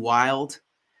run wild,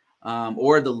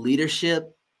 or the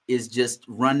leadership is just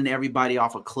running everybody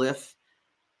off a cliff.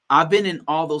 I've been in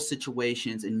all those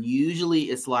situations, and usually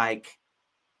it's in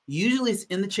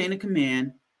the chain of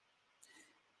command,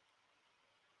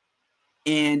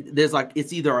 and there's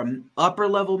it's either an upper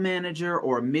level manager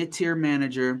or a mid-tier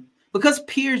manager, because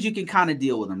peers, you can kind of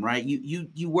deal with them, right?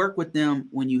 You work with them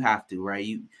when you have to,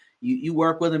 right? You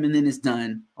work with them and then it's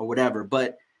done or whatever.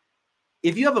 But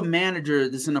if you have a manager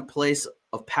that's in a place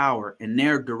of power and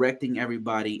they're directing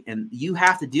everybody, and you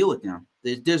have to deal with them,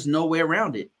 there's no way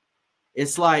around it.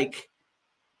 It's like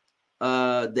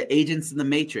the agents in the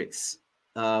Matrix,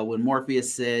 when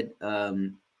Morpheus said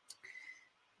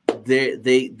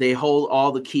they hold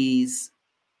all the keys,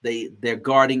 they're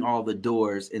guarding all the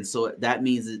doors, and so that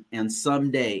means that, and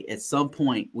someday, at some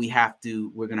point, we're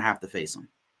gonna have to face them.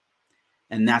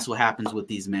 And that's what happens with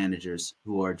these managers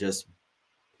who are just,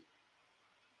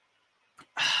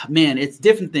 man, it's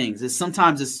different things.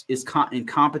 Sometimes it's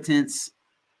incompetence.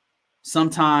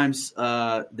 Sometimes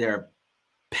they're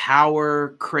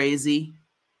power crazy,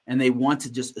 and they want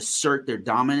to just assert their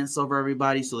dominance over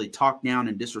everybody. So they talk down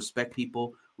and disrespect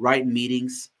people, write in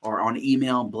meetings or on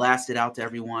email and blast it out to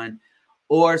everyone.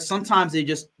 Or sometimes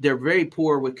they're very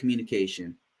poor with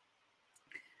communication.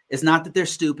 It's not that they're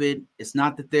stupid. It's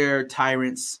not that they're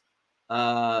tyrants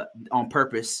on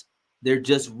purpose. They're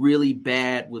just really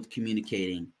bad with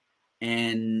communicating.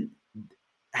 And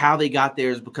how they got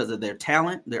there is because of their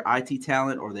talent, their IT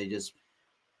talent, or they just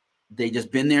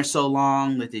been there so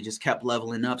long that they just kept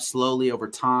leveling up slowly over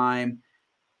time.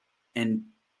 And,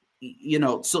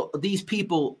 so these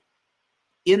people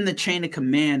in the chain of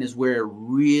command is where it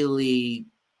really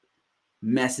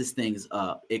messes things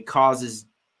up. It causes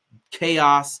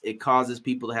chaos. It causes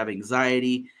people to have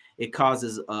anxiety. It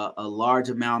causes a large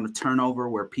amount of turnover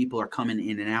where people are coming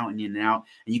in and out and in and out.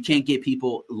 And you can't get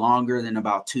people longer than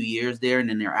about 2 years there, and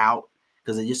then they're out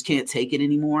because they just can't take it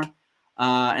anymore.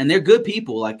 And they're good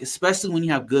people, especially when you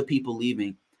have good people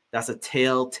leaving. That's a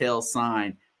telltale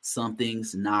sign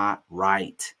something's not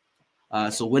right.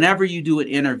 So whenever you do an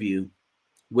interview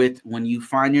when you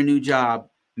find your new job,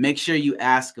 make sure you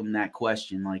ask them that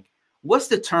question. Like, what's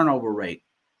the turnover rate?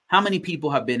 How many people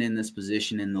have been in this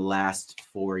position in the last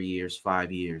 4 years,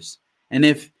 5 years? And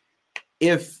if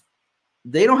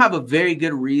they don't have a very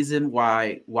good reason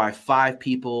why 5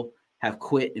 people have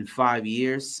quit in 5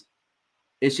 years,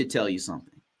 it should tell you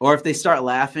something. Or if they start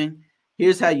laughing,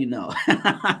 here's how you know.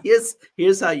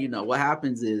 here's how you know. What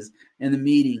happens is in the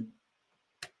meeting,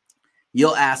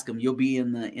 you'll ask them, you'll be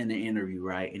in the interview,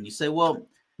 right? And you say, well,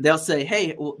 they'll say,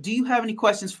 hey, well, do you have any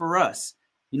questions for us?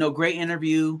 Great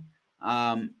interview.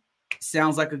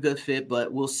 Sounds like a good fit,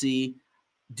 but we'll see.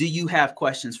 Do you have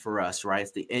questions for us, right?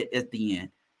 At the end.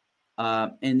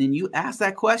 And then you ask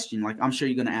that question. Like, I'm sure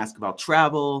you're going to ask about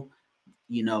travel.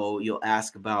 You'll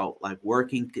ask about like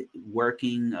working.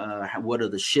 What are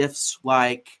the shifts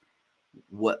like?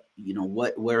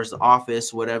 Where's the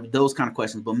office, whatever, those kind of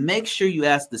questions. But make sure you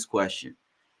ask this question.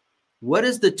 What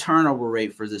is the turnover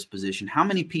rate for this position? How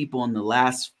many people in the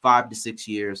last 5 to 6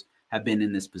 years have been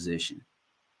in this position?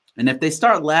 And if they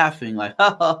start laughing like,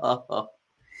 ha, ha, ha, ha,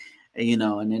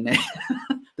 and then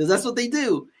because that's what they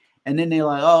do. And then they're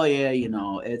like, oh yeah,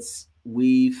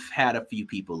 we've had a few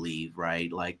people leave,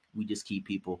 right? Like we just keep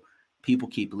people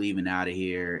keep leaving out of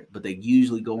here, but they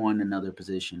usually go on another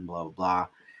position, blah, blah, blah.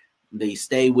 They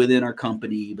stay within our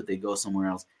company, but they go somewhere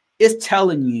else. It's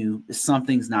telling you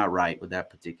something's not right with that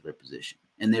particular position.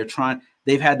 And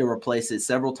they've had to replace it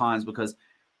several times because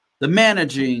the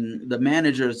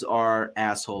managers are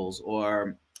assholes,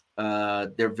 or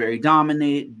they're very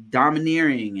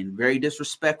domineering and very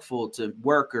disrespectful to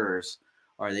workers,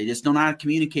 or they just don't know how to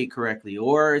communicate correctly,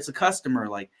 or it's a customer.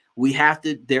 Like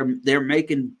they're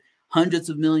making hundreds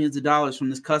of millions of dollars from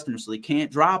this customer, so they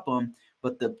can't drop them.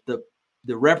 But the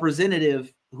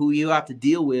representative who you have to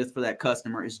deal with for that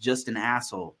customer is just an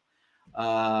asshole.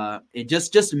 It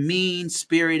just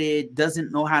mean-spirited,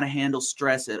 doesn't know how to handle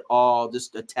stress at all,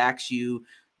 just attacks you,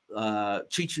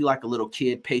 treats you like a little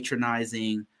kid,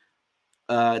 patronizing.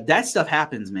 That stuff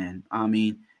happens, man. I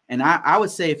mean, and I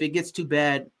would say if it gets too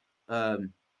bad, if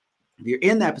you're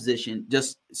in that position,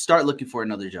 just start looking for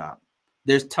another job.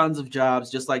 There's tons of jobs,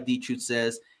 just like D-Truth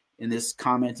says in this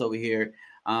comment over here.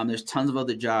 There's tons of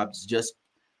other jobs. Just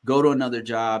go to another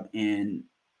job and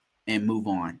move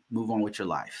on with your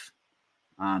life.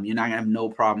 You're not gonna have no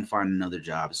problem finding another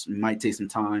job. It might take some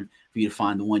time for you to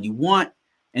find the one you want.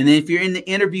 And then if you're in the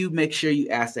interview, make sure you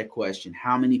ask that question.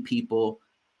 How many people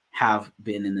have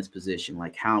been in this position?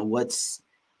 Like what's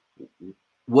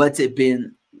it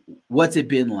been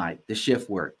like, the shift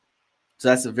work? So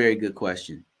that's a very good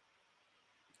question.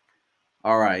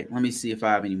 All right, let me see if I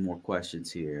have any more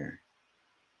questions here.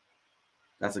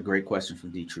 That's a great question from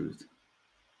D-Truth.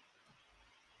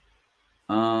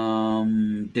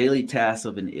 Daily tasks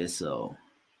of an ISO.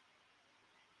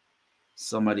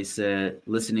 Somebody said,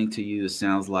 listening to you, it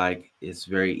sounds like it's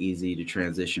very easy to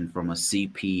transition from a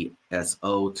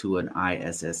CPSO to an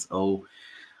ISSO,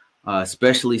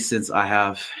 especially since I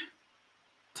have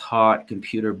self-taught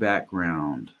computer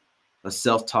background,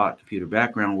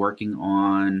 working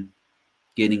on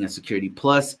getting a security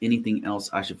plus. Anything else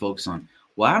I should focus on?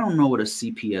 Well, I don't know what a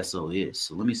CPSO is,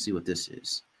 so let me see what this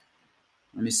is.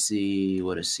 Let me see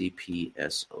what a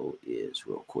CPSO is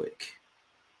real quick.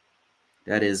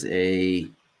 That is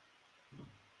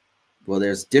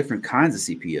there's different kinds of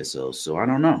CPSOs, so I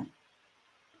don't know.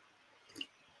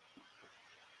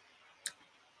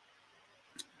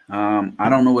 I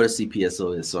don't know what a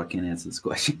CPSO is, so I can't answer this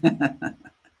question.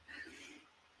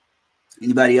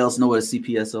 Anybody else know what a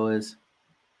CPSO is?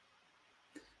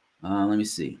 Let me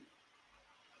see.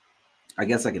 I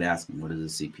guess I could ask them, what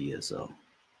is a CPSO?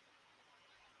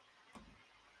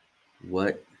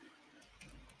 What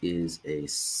is a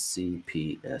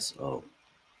CPSO?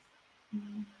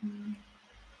 Mm-hmm.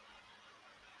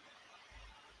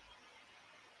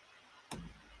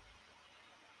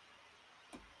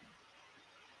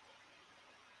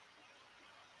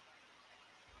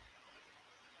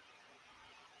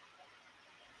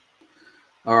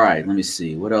 All right, let me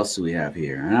see. What else do we have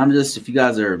here? And if you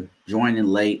guys are joining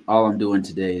late, all I'm doing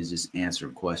today is just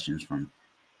answering questions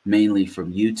mainly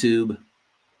from YouTube,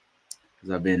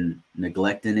 because I've been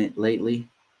neglecting it lately.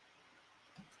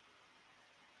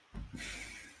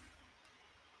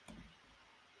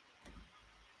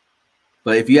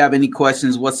 But if you have any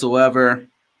questions whatsoever,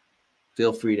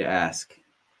 feel free to ask.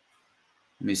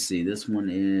 Let me see. This one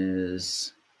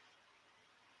is...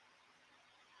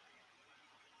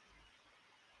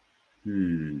 This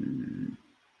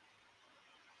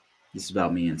is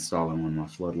about me installing one of my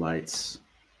floodlights.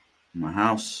 in my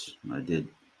house. I did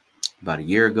about a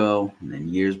year ago, and then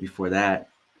years before that.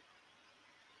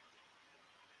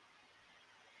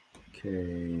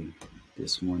 Okay,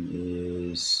 this one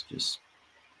is just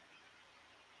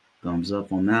thumbs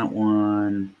up on that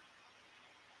one.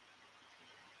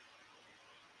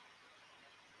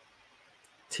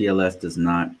 TLS does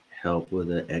not help with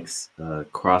a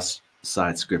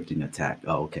cross-site scripting attack.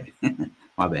 Oh, okay.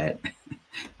 My bad.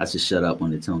 I should shut up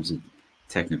when it comes to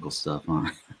technical stuff, huh?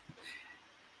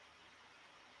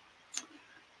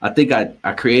 I think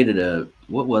I created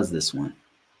what was this one?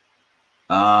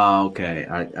 Oh, okay.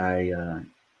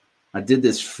 I did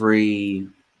this free.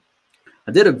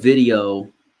 I did a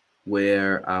video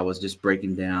where I was just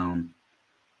breaking down.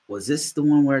 Was this the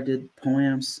one where I did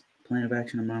poems, plan of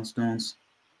action and milestones?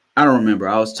 I don't remember.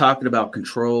 I was talking about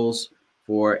controls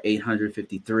for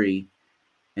 853,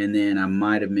 and then I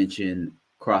might have mentioned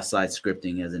cross-site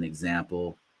scripting as an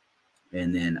example,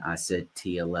 and then I said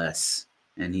TLS,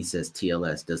 and he says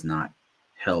TLS does not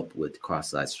help with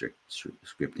cross-site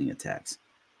scripting attacks.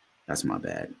 That's my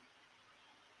bad.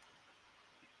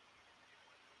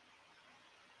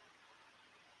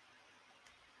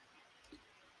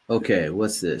 Okay,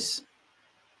 what's this?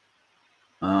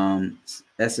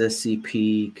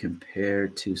 SSCP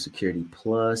compared to Security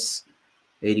Plus,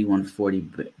 8140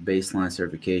 baseline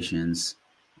certifications.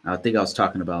 I think I was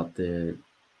talking about the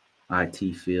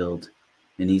IT field,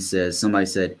 and he says, somebody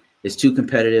said, it's too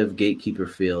competitive, gatekeeper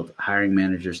field. Hiring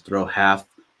managers throw half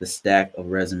the stack of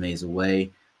resumes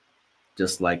away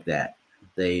just like that.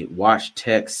 They watch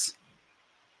techs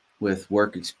with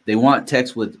work. They want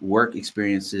techs with work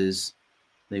experiences.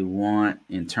 They want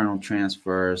internal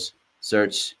transfers.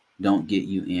 Search don't get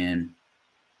you in.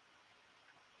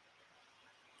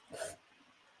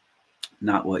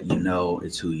 Not what you know,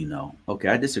 it's who you know. Okay,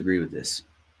 I disagree with this.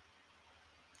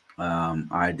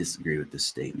 I disagree with this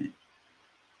statement.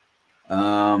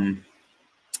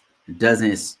 It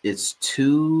doesn't. It's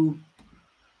too.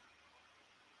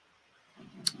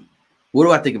 What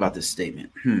do I think about this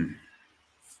statement?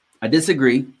 I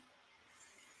disagree.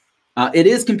 It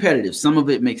is competitive. Some of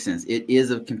it makes sense. It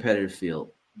is a competitive field.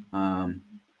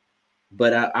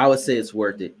 But I would say it's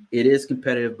worth it. It is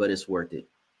competitive, but it's worth it.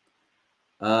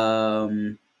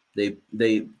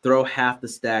 They throw half the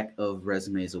stack of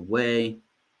resumes away.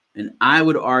 And I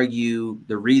would argue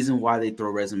the reason why they throw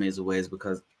resumes away is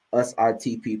because us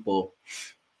IT people,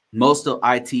 most of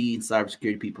IT and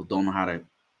cybersecurity people don't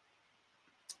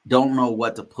know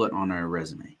what to put on their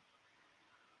resume.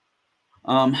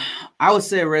 I would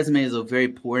say a resume is a very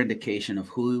poor indication of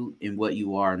who and what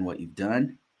you are and what you've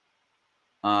done.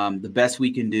 The best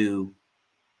we can do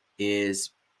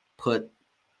is put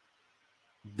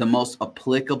the most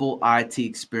applicable IT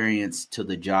experience to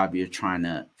the job you're trying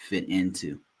to fit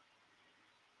into.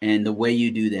 And the way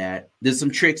you do that, there's some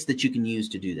tricks that you can use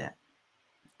to do that.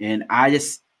 And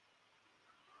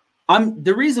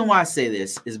the reason why I say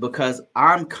this is because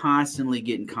I'm constantly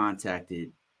getting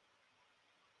contacted.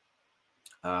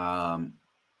 I'm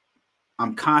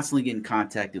constantly getting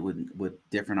contacted with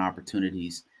different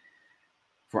opportunities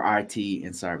for IT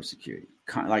and cybersecurity.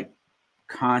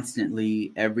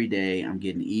 Constantly, every day, I'm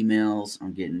getting emails.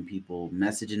 I'm getting people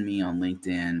messaging me on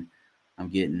LinkedIn.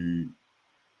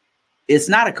 It's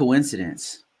not a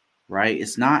coincidence, right?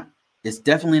 It's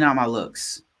definitely not my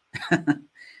looks.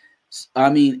 I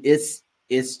mean, it's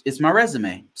my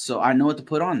resume. So I know what to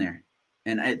put on there.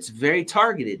 And it's very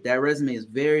targeted. That resume is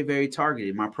very, very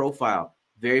targeted. My profile,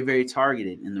 very, very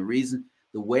targeted. And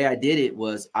the way I did it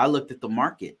was I looked at the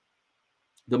market.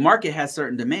 The market has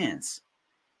certain demands.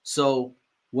 So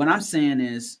what I'm saying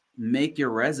is make your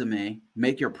resume,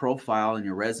 make your profile and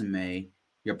your resume,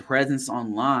 your presence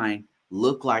online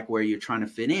look like where you're trying to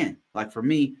fit in. Like for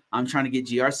me, I'm trying to get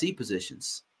GRC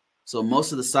positions. So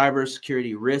most of the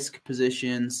cybersecurity risk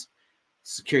positions,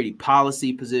 security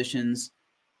policy positions,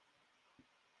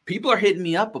 people are hitting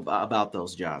me up about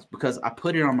those jobs because I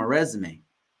put it on my resume.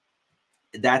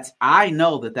 I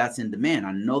know that that's in demand.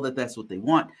 I know that that's what they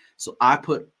want. So I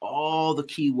put all the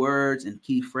keywords and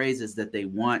key phrases that they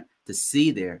want to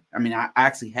see there. I mean, I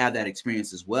actually have that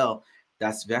experience as well.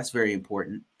 That's very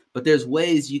important. But there's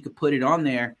ways you could put it on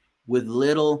there with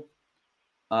little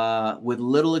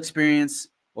experience,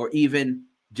 or even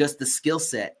just the skill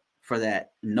set for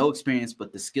that. No experience,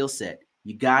 but the skill set.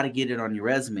 You got to get it on your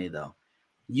resume, though.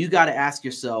 You got to ask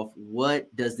yourself,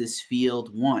 what does this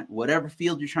field want? Whatever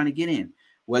field you're trying to get in,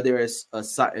 whether it's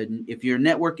if you're a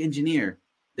network engineer,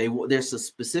 there's a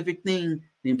specific thing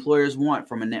the employers want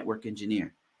from a network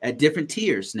engineer at different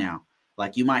tiers now.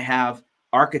 Like you might have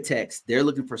Architects, they're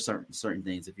looking for certain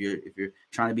things. If you're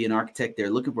trying to be an architect, they're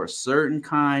looking for a certain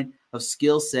kind of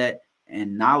skill set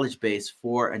and knowledge base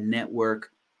for a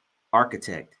network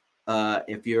architect.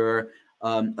 If you're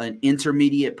an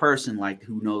intermediate person, like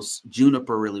who knows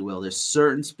Juniper really well, there's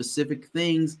certain specific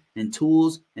things and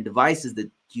tools and devices that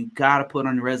you got to put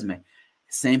on your resume.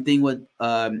 Same thing with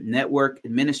network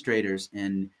administrators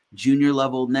and junior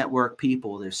level network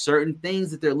people. There's certain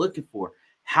things that they're looking for.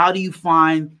 How do you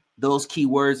find those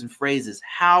keywords and phrases?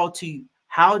 How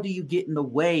do you get in the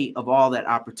way of all that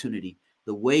opportunity?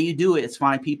 The way you do it is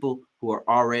find people who are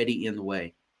already in the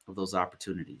way of those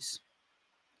opportunities.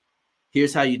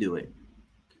 Here's how you do it.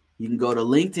 You can go to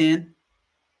LinkedIn.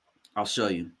 I'll show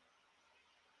you.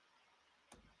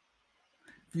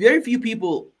 Very few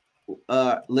people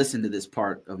listen to this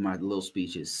part of my little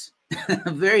speeches.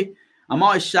 I'm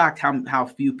always shocked how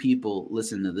few people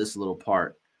listen to this little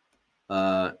part.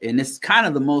 And it's kind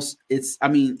of the most,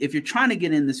 if you're trying to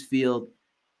get in this field,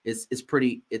 it's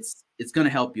going to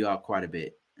help you out quite a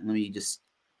bit. And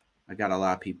I got a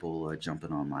lot of people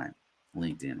jumping on my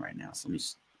LinkedIn right now. So let me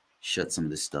shut some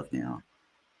of this stuff down.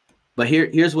 But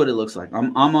here's what it looks like.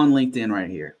 I'm on LinkedIn right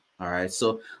here. All right.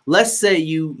 So let's say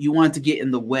you want to get in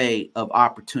the way of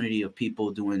opportunity of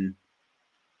people doing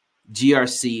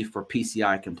GRC for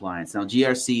PCI compliance. Now,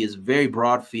 GRC is a very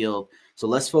broad field. So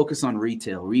let's focus on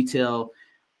retail. Retail,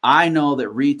 I know that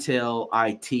retail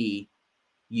IT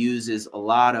uses a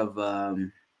lot of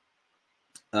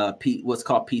what's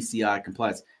called PCI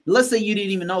compliance. Let's say you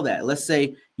didn't even know that. Let's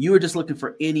say you were just looking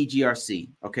for any GRC.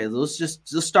 Okay, let's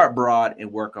start broad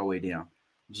and work our way down.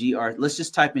 Let's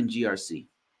just type in GRC.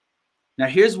 Now,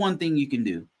 here's one thing you can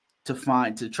do to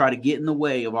try to get in the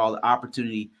way of all the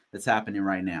opportunity that's happening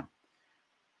right now.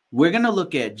 We're going to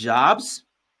look at jobs,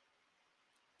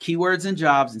 keywords and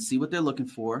jobs, and see what they're looking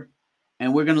for.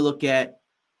 And we're going to look at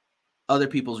other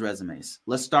people's resumes.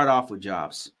 Let's start off with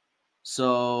jobs.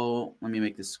 So let me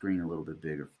make this screen a little bit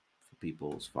bigger for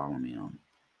people who's following me on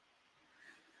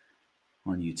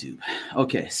YouTube.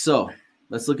 Okay, so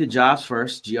let's look at jobs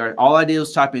first. All I did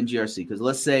was type in GRC, because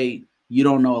let's say you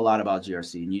don't know a lot about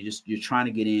GRC and you're trying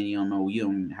to get in, you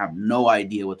don't have no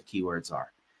idea what the keywords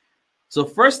are. So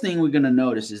first thing we're going to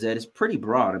notice is that it's pretty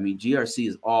broad. I mean, GRC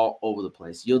is all over the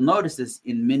place. You'll notice this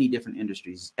in many different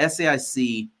industries.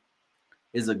 SAIC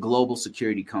is a global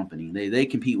security company. They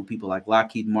compete with people like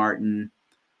Lockheed Martin,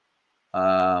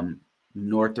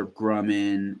 Northrop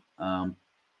Grumman,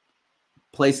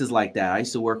 places like that. I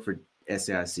used to work for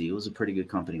SAIC. It was a pretty good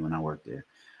company when I worked there.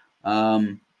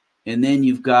 And then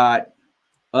you've got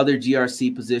other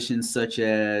GRC positions such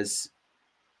as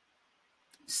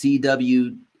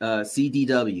CDW. I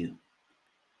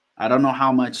don't know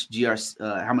how much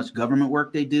how much government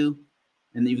work they do.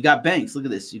 And then you've got banks. Look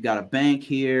at this. You've got a bank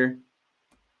here.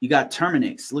 You got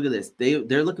Terminix. Look at this.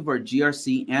 They're looking for a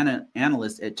GRC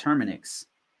analyst at Terminix.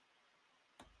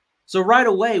 So right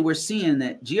away, we're seeing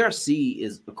that GRC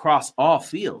is across all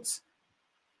fields.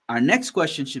 Our next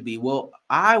question should be, well,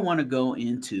 I want to go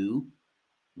into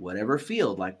whatever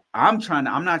field. Like I'm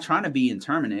not trying to be in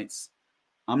Terminix.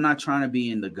 I'm not trying to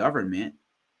be in the government.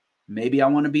 Maybe I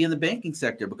want to be in the banking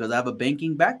sector because I have a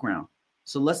banking background.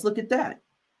 So let's look at that.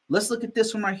 Let's look at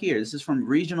this one right here. This is from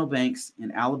Regional Banks in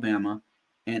Alabama.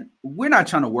 And we're not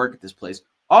trying to work at this place.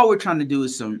 All we're trying to do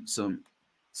is we're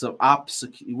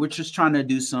just trying to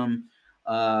do some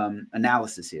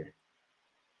analysis here.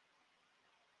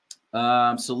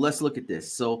 So let's look at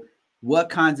this. So what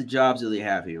kinds of jobs do they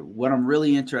have here? What I'm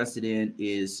really interested in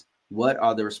is what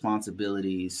are the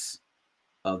responsibilities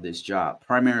of this job?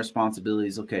 Primary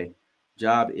responsibilities. Okay.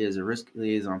 Job is a risk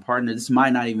liaison partner. This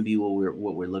might not even be what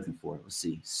we're looking for. Let's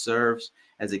see. Serves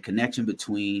as a connection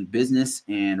between business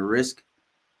and risk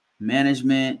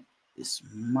management. This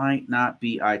might not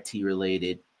be IT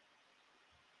related.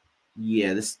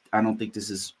 Yeah, I don't think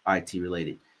this is IT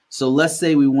related. So let's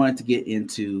say we wanted to get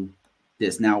into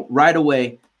this. Now, right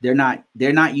away, they're not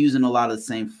using a lot of the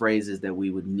same phrases that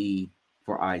we would need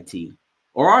for IT.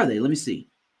 Or are they? Let me see.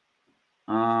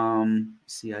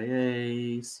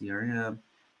 CIA, CRM,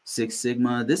 Six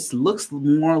Sigma. This looks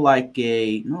more like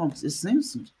it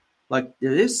seems like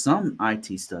there is some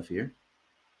IT stuff here.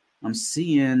 I'm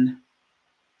seeing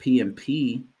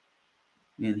PMP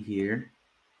in here,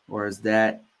 or is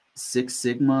that Six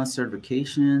Sigma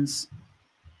certifications?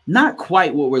 Not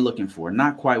quite what we're looking for.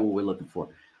 Not quite what we're looking for.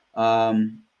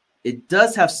 It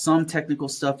does have some technical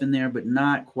stuff in there, but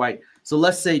not quite. So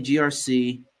let's say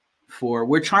GRC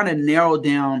we're trying to narrow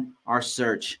down our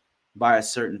search by a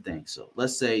certain thing. So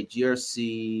let's say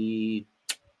GRC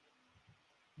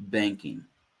banking.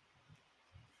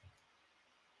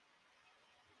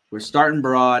 we're starting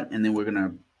broad, and then we're going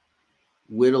to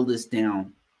whittle this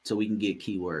down so we can get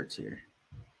keywords here.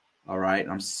 All right,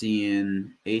 I'm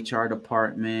seeing HR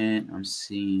department. I'm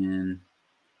seeing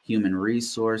human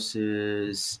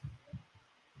resources.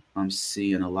 I'm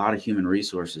seeing a lot of human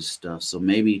resources stuff. So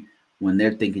maybe when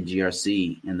they're thinking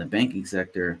GRC in the banking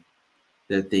sector,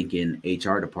 they're thinking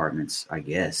HR departments, I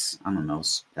guess. I don't know.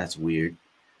 That's weird.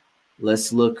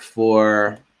 Let's look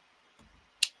for,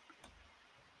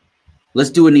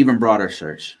 let's do an even broader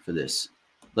search for this.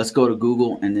 Let's go to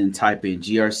Google and then type in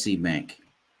GRC bank.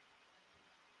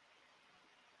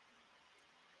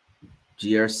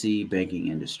 GRC banking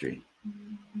industry.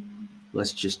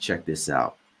 Let's just check this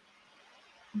out.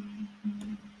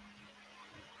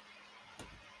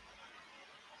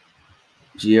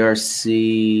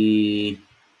 GRC.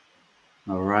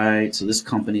 All right. So this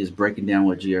company is breaking down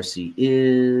what GRC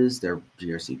is, their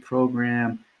GRC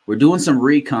program. We're doing some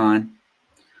recon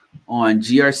on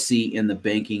GRC in the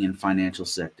banking and financial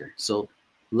sector. So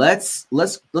let's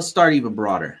start even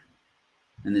broader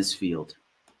in this field.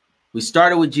 We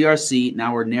started with GRC.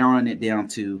 Now we're narrowing it down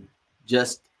to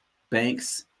just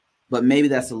banks, but maybe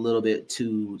that's a little bit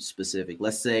too specific.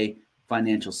 Let's say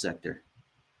financial sector.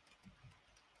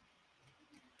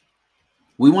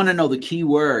 We want to know the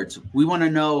keywords. We want to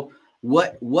know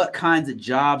what kinds of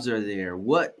jobs are there,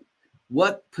 what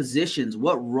positions,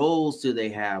 what roles do they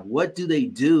have, what do they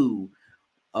do,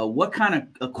 what kind of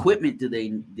equipment did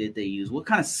they use, what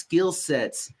kind of skill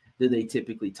sets do they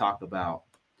typically talk about.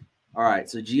 All right,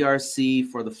 so GRC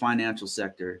for the financial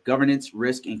sector, governance,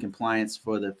 risk, and compliance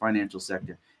for the financial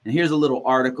sector. And here's a little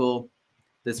article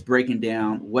that's breaking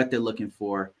down what they're looking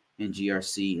for in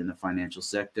GRC in the financial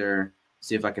sector.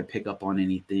 See if I can pick up on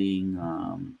anything,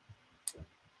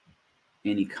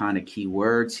 any kind of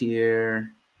keywords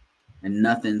here. And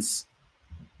nothing's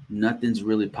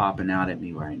really popping out at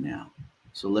me right now.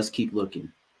 So let's keep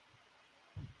looking.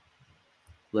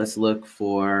 Let's look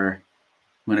for,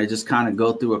 when I just kind of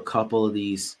go through a couple of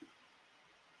these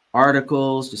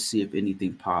articles to see if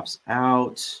anything pops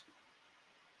out.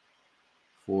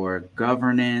 For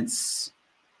governance,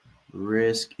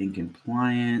 risk, and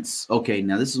compliance. Okay,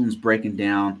 now this one's breaking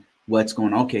down what's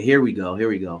going on. Okay, here we go. Here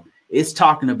we go. It's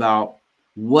talking about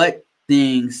what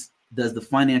things does the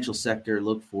financial sector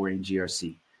look for in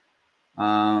GRC.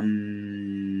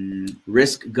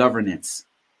 Risk governance,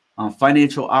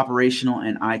 financial, operational,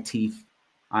 and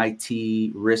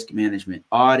IT risk management,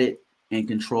 audit and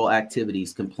control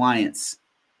activities, compliance.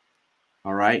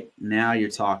 All right, now you're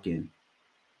talking.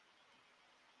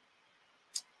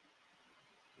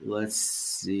 Let's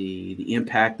see, the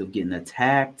impact of getting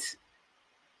attacked.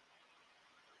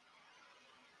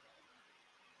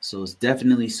 So it's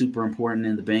definitely super important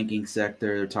in the banking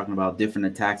sector. They're talking about different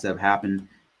attacks that have happened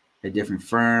at different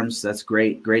firms. That's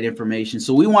great information.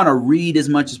 So we want to read as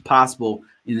much as possible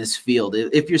in this field.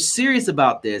 If you're serious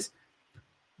about this,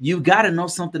 you've got to know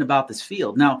something about this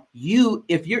field. Now,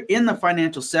 if you're in the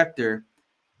financial sector,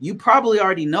 you probably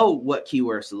already know what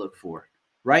keywords to look for,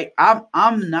 right?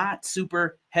 I'm not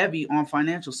super heavy on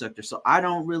financial sector, so I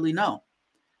don't really know.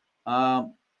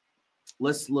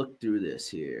 Let's look through this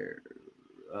here.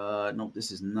 Nope,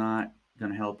 this is not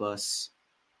going to help us.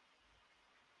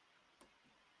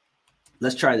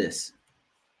 Let's try this.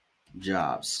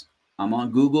 Jobs. I'm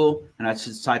on Google, and I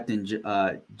just typed in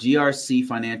GRC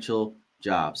financial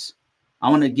jobs. I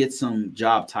want to get some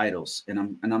job titles,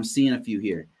 and I'm seeing a few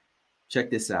here. Check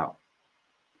this out.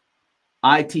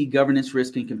 IT governance,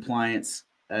 risk, and compliance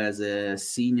as a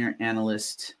senior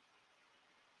analyst.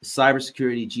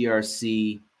 Cybersecurity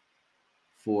GRC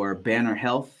for Banner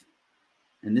Health.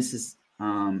 And this is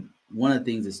one of the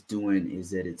things it's doing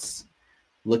is that it's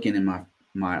looking in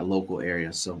my local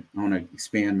area. So I want to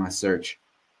expand my search.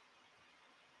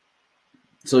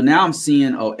 So now I'm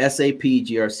seeing, SAP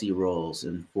GRC roles,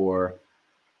 and for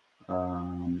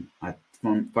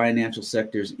from financial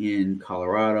sectors in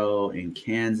Colorado and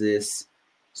Kansas.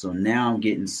 So now I'm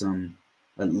getting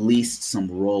at least some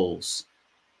roles.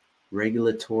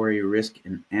 Regulatory risk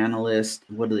and analyst.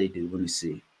 What do they do? Let me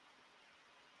see.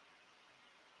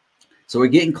 So we're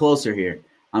getting closer here.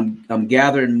 I'm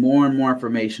gathering more and more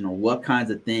information on what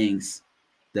kinds of things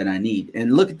that I need.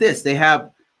 And look at this. They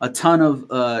have a ton of,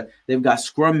 they've got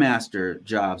Scrum Master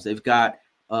jobs. They've got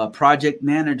project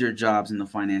manager jobs in the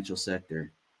financial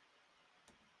sector.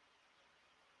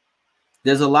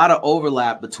 There's a lot of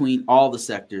overlap between all the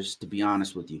sectors, to be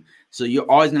honest with you. So you're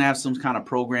always going to have some kind of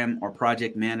program or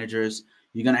project managers.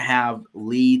 You're going to have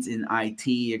leads in IT.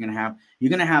 You're going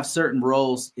to have certain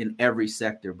roles in every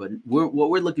sector. But what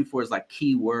we're looking for is like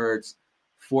keywords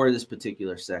for this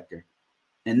particular sector.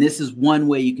 And this is one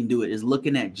way you can do it, is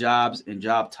looking at jobs and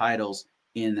job titles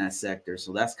in that sector.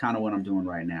 So that's kind of what I'm doing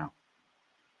right now.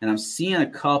 And I'm seeing a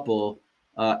couple.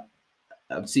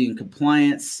 I'm seeing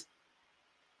compliance,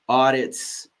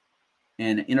 audits,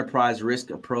 and enterprise risk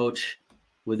approach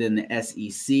within the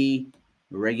SEC,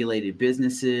 regulated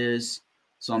businesses.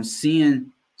 So I'm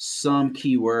seeing some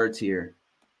keywords here,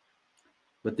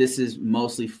 but this is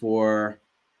mostly for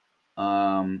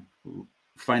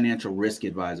financial risk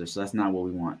advisor. So that's not what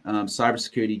we want.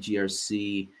 Cybersecurity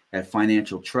GRC at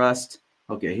financial trust.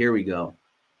 Okay, here we go.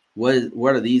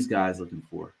 What are these guys looking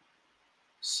for?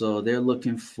 So they're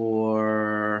looking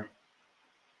for,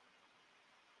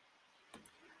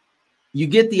 you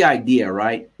get the idea,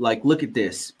 right? Like, look at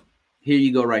this. Here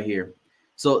you go right here.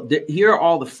 So here are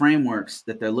all the frameworks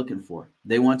that they're looking for.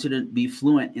 They want you to be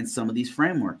fluent in some of these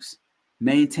frameworks,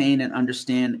 maintain and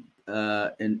understand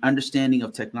an understanding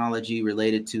of technology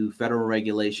related to federal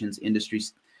regulations, industry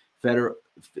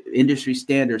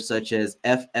standards such as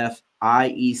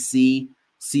FFIEC,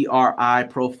 CRI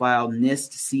profile,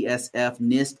 NIST, CSF,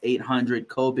 NIST 800,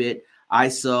 COBIT,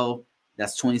 ISO,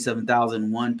 that's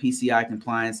 27001, PCI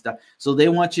compliance stuff. So they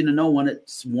want you to know one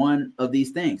of these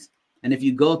things. And if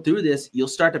you go through this, you'll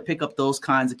start to pick up those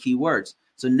kinds of keywords.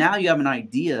 So now you have an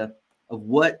idea of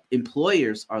what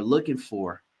employers are looking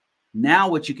for. Now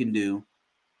what you can do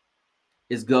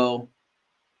is go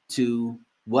to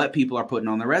what people are putting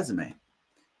on their resume.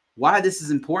 Why this is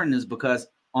important is because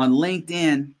on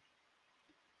LinkedIn,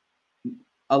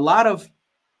 a lot of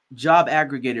job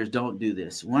aggregators don't do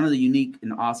this. One of the unique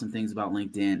and awesome things about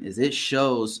LinkedIn is it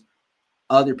shows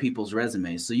other people's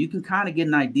resumes. So you can kind of get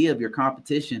an idea of your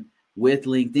competition with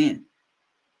LinkedIn.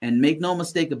 And make no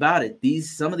mistake about it,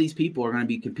 some of these people are going to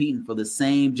be competing for the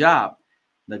same job.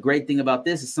 The great thing about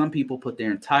this is some people put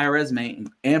their entire resume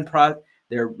and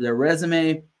their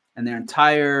resume and their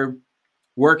entire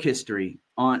work history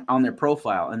on their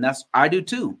profile. And I do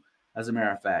too, as a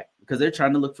matter of fact, because they're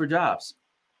trying to look for jobs.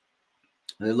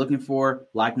 They're looking for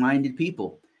like-minded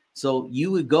people. So you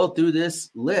would go through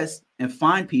this list and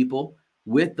find people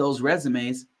with those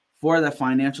resumes for the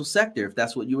financial sector, if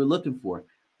that's what you were looking for.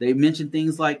 They mentioned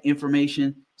things like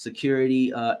Information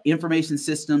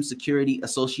Systems Security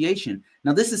Association.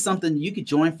 Now, this is something you could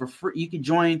join for free. You could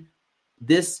join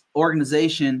this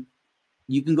organization.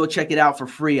 You can go check it out for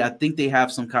free. I think they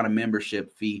have some kind of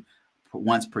membership fee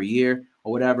once per year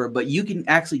or whatever, but you can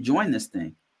actually join this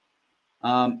thing.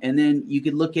 And then you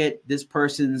could look at this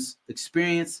person's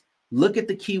experience, look at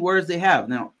the keywords they have.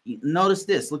 Now, notice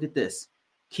this, look at this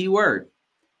keyword,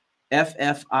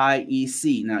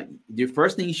 FFIEC. Now, the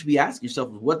first thing you should be asking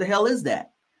yourself is, what the hell is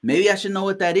that? Maybe I should know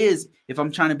what that is if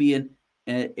I'm trying to be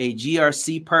a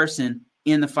GRC person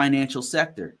in the financial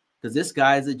sector, because this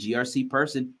guy is a GRC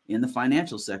person in the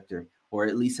financial sector, or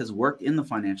at least has worked in the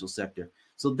financial sector.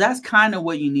 So that's kind of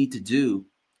what you need to do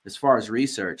as far as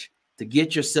research, to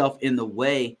get yourself in the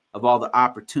way of all the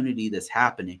opportunity that's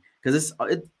happening. Because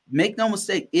make no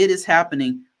mistake, it is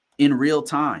happening in real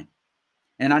time.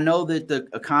 And I know that the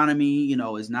economy,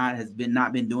 has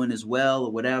not been doing as well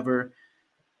or whatever,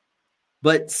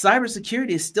 but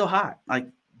cybersecurity is still hot. Like,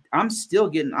 I'm still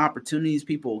getting opportunities,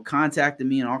 people contacting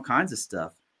me and all kinds of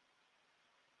stuff.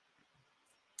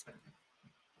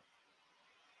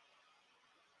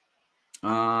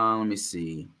 Let me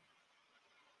see.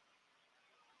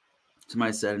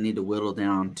 Somebody said I need to whittle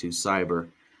down to cyber,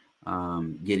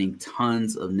 getting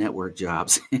tons of network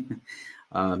jobs.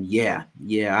 Yeah.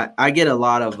 I get a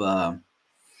lot of,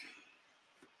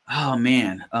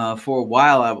 for a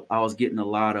while, I was getting a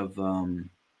lot of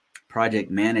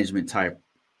project management type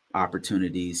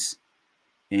opportunities,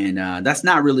 and that's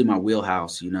not really my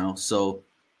wheelhouse, so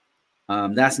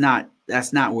that's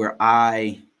not where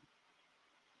I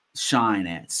shine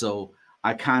at. So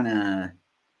I kind of,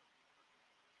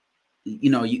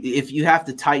 if you have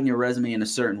to tighten your resume in a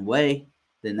certain way,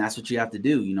 then that's what you have to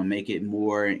do, make it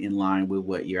more in line with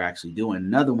what you're actually doing.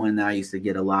 Another one that I used to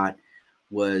get a lot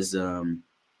was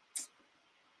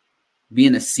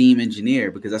being a SEAM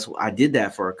engineer, because that's what I did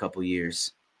that for a couple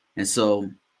years. And so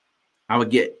I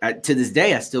would to this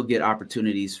day, I still get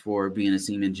opportunities for being a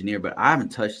SEAM engineer, but I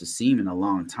haven't touched a SEAM in a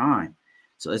long time.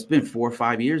 So it's been 4 or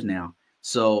 5 years now.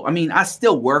 So, I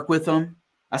still work with them.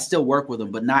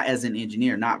 But not as an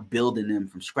engineer, not building them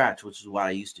from scratch, which is what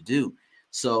I used to do.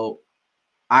 So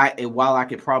while I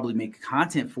could probably make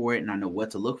content for it and I know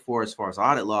what to look for as far as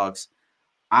audit logs,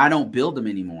 I don't build them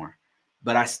anymore.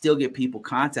 But I still get people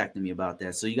contacting me about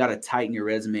that. So you got to tighten your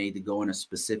resume to go in a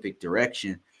specific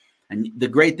direction. And the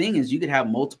great thing is you could have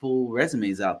multiple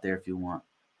resumes out there if you want,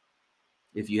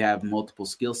 if you have multiple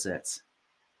skill sets.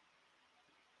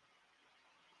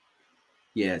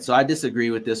 Yeah, so I disagree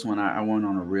with this one. I went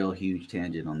on a real huge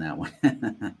tangent on that one.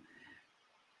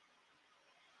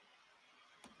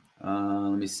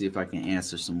 Let me see if I can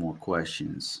answer some more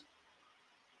questions.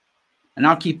 And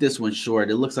I'll keep this one short.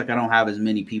 It looks like I don't have as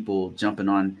many people jumping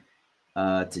on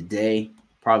today,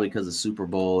 probably because of Super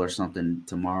Bowl or something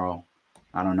tomorrow.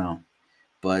 I don't know.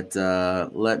 But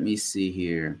let me see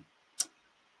here.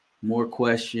 More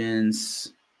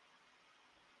questions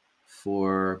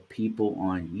for people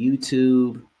on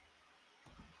YouTube.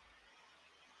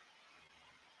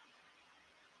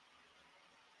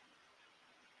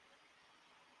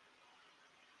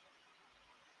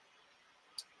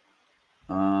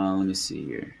 Let me see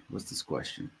here. What's this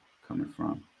question coming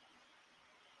from?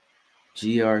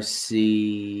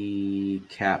 GRC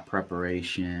cap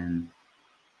preparation.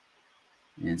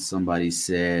 And somebody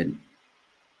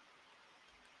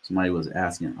was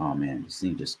asking, oh man, this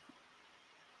thing just,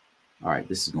 all right,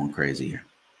 this is going crazy here.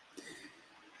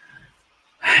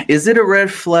 Is it a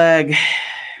red flag?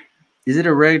 Is it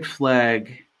a red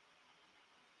flag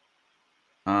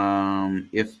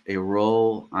if a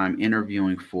role I'm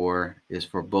interviewing for is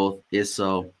for both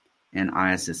ISO and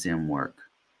ISSM work?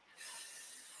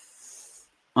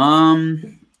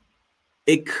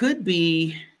 It could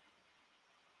be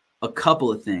a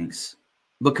couple of things,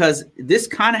 because this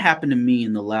kind of happened to me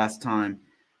in the last time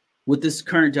with this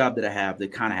current job that I have.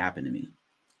 That kind of happened to me.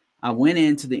 I went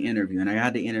into the interview and I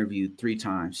had to interview 3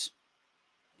 times.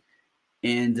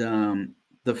 And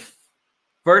the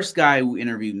first guy who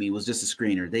interviewed me was just a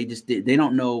screener. They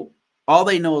don't know. All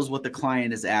they know is what the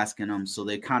client is asking them. So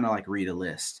they kind of like read a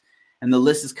list, and the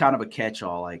list is kind of a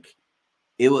catch-all. Like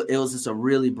it was just a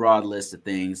really broad list of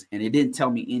things, and it didn't tell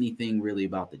me anything really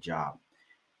about the job.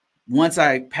 Once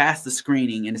I passed the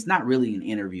screening, and it's not really an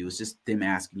interview, it's just them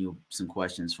asking you some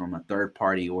questions from a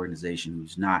third-party organization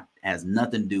has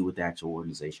nothing to do with the actual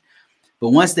organization. But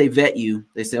once they vet you,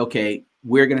 they say, okay,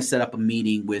 we're going to set up a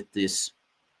meeting with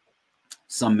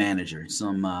some manager,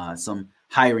 some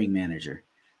hiring manager.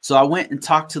 So I went and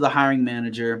talked to the hiring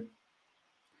manager,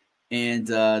 and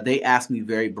they asked me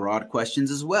very broad questions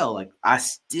as well. Like I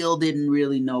still didn't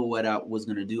really know what I was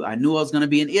going to do. I knew I was going to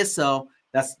be an ISO.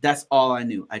 That's all I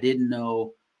knew. I didn't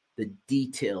know the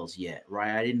details yet,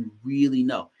 right? I didn't really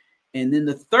know. And then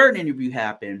the third interview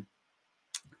happened.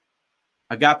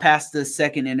 I got past the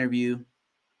second interview,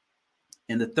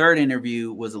 and the third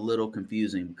interview was a little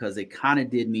confusing because they kind of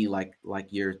did me like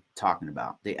you're talking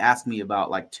about. They asked me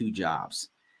about like 2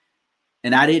 jobs,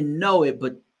 and I didn't know it,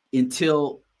 but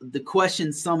until the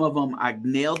questions, some of them I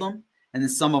nailed them, and then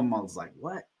some of them I was like,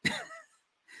 what?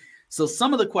 So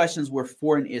some of the questions were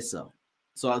for an ISO.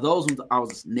 So those ones, I was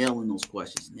just nailing those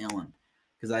questions,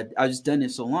 because I just done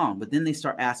it so long. But then they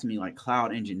start asking me like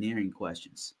cloud engineering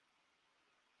questions.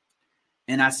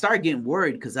 And I started getting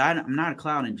worried because I'm not a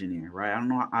cloud engineer, right?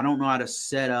 I don't know how to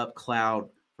set up cloud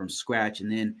from scratch.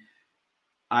 And then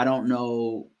I don't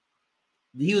know.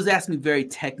 He was asking me very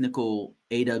technical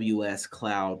AWS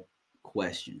cloud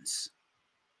questions,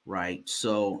 right?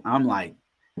 So I'm like,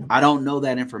 I don't know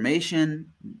that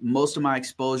information. Most of my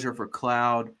exposure for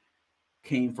cloud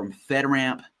came from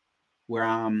FedRAMP, where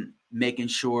I'm making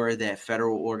sure that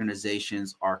federal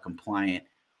organizations are compliant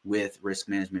with risk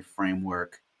management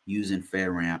framework using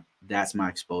FedRAMP. That's my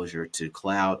exposure to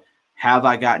cloud. Have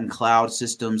I gotten cloud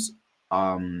systems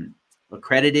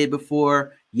accredited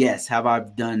before? Yes. Have I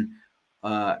been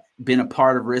a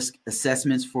part of risk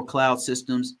assessments for cloud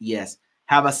systems? Yes.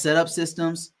 Have I set up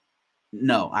systems?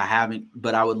 No, I haven't,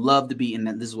 but I would love to be, and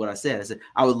this is what I said. I said,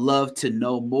 I would love to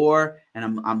know more, and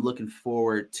I'm looking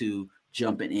forward to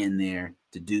jumping in there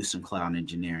to do some cloud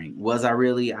engineering. Was I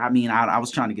really? I mean, I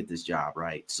was trying to get this job,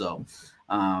 right? So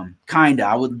kinda,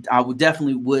 I would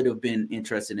definitely would have been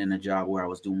interested in a job where I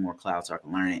was doing more cloud so I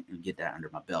can learn it and get that under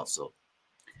my belt. So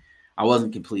I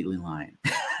wasn't completely lying.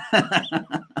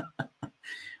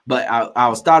 But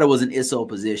I thought it was an ISO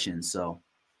position, so,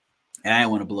 and I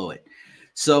didn't want to blow it.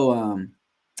 So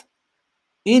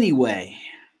anyway,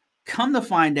 come to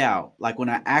find out, like when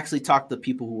I actually talked to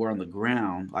people who were on the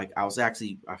ground, like I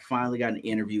finally got an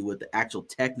interview with the actual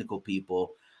technical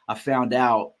people. I found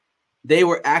out they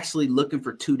were actually looking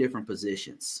for 2 different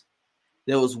positions.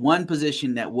 There was one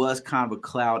position that was kind of a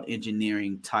cloud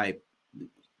engineering type.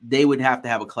 They would have to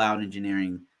have a cloud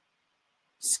engineering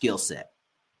skill set.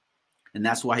 And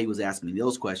that's why he was asking me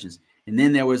those questions. And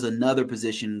then there was another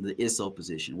position, the ISO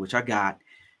position, which I got.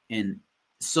 And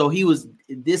so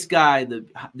this guy,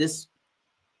 this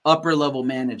upper level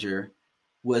manager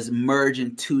was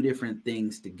merging 2 different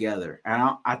things together.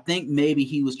 And I think maybe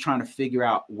he was trying to figure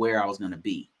out where I was going to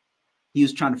be. He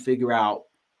was trying to figure out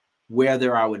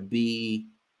whether I would be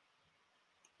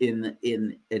in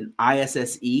an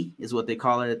ISSE is what they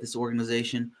call it at this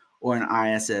organization, or an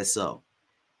ISSO.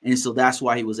 And so that's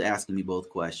why he was asking me both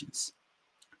questions.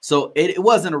 So it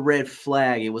wasn't a red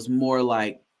flag. It was more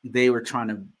like they were trying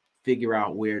to figure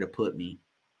out where to put me.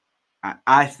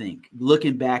 I think,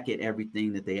 looking back at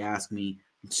everything that they asked me,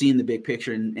 seeing the big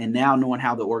picture, and now knowing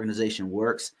how the organization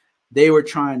works, they were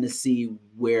trying to see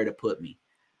where to put me.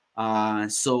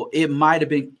 So it might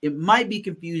be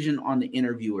confusion on the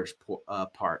interviewer's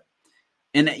part.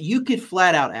 And you could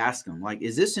flat out ask them, like,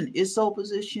 is this an ISO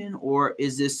position or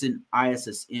is this an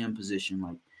ISSM position?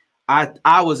 Like,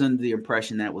 I was under the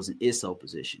impression that was an ISO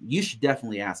position. You should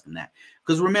definitely ask them that.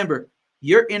 Because remember,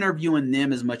 you're interviewing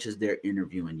them as much as they're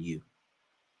interviewing you.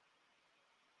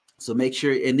 So make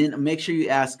sure you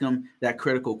ask them that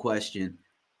critical question.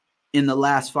 In the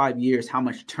last 5 years, how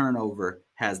much turnover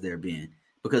has there been?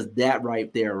 Because that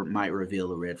right there might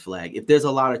reveal a red flag. If there's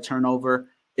a lot of turnover,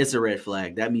 it's a red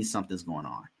flag. That means something's going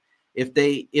on. If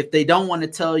they don't want to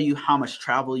tell you how much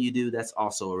travel you do, that's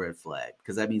also a red flag,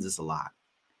 because that means it's a lot.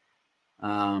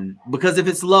 Because if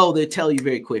it's low, they tell you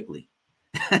very quickly.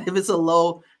 If it's a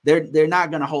low, they're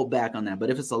not going to hold back on that. But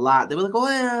if it's a lot, they're like,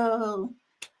 well,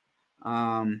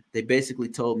 they basically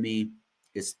told me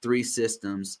it's 3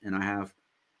 systems, and I have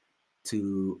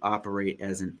to operate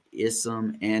as an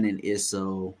ISM and an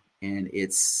ISO, and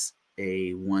it's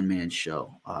a one-man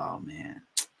show. Oh man.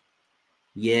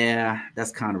 Yeah,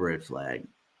 that's kind of a red flag,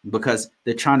 because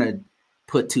they're trying to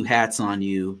put 2 hats on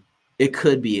you. It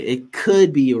could be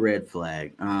a red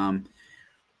flag.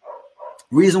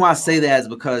 Reason why I say that is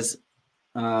because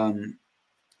one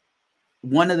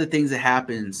of the things that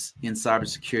happens in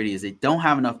cybersecurity is they don't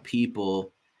have enough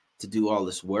people to do all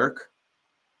this work.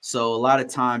 So a lot of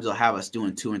times they'll have us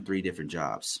doing 2 and 3 different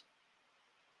jobs.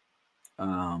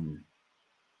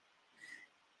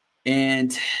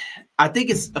 And I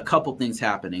think it's a couple things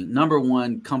happening. Number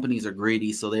one, companies are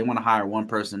greedy, so they want to hire one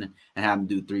person and have them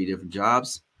do 3 different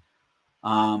jobs.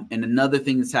 And another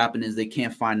thing that's happened is they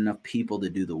can't find enough people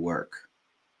to do the work.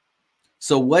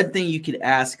 So one thing you could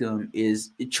ask them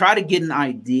is try to get an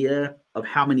idea of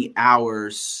how many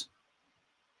hours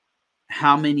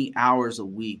a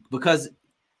week, because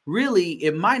really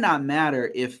it might not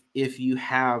matter if you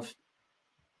have,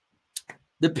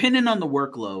 depending on the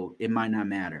workload, it might not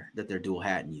matter that they're dual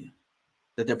hatting you,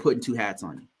 that they're putting 2 hats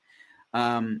on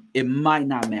you. It might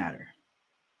not matter.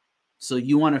 So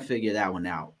you want to figure that one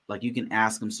out. Like, you can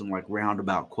ask them some like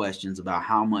roundabout questions about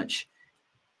how much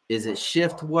is it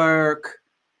shift work?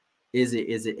 Is it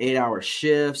 8-hour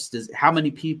shifts? How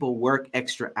many people work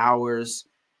extra hours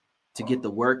to get the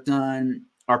work done?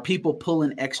 Are people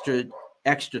pulling extra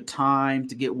time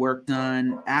to get work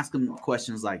done? Ask them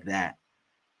questions like that,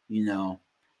 you know.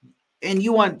 And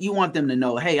you want them to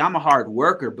know, hey, I'm a hard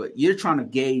worker, but you're trying to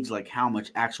gauge like how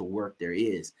much actual work there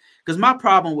is. Because my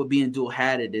problem with being dual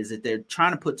hatted is that they're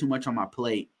trying to put too much on my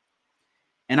plate,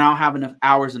 and I don't have enough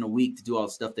hours in a week to do all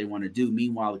the stuff they want to do.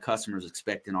 Meanwhile, the customer's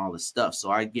expecting all this stuff. So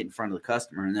I get in front of the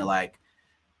customer and they're like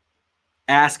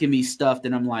asking me stuff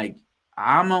that I'm like,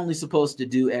 I'm only supposed to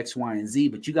do X, Y, and Z,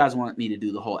 but you guys want me to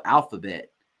do the whole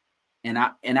alphabet. And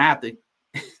I have to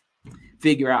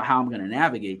figure out how I'm going to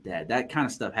navigate that. That kind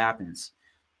of stuff happens.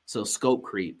 So scope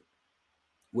creep,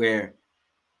 where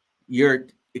you're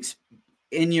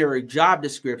in your job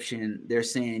description, they're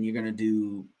saying you're going to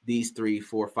do these 3,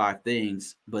 4, 5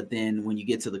 things. But then when you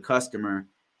get to the customer,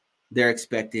 they're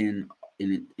expecting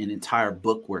an entire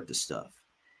book worth of stuff.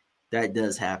 That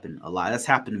does happen a lot. That's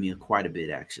happened to me quite a bit,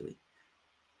 actually.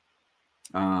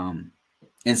 And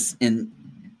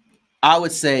I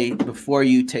would say before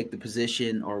you take the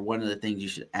position, or one of the things you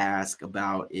should ask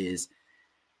about is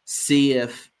see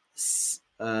if,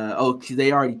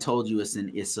 they already told you it's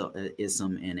an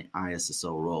ISM and an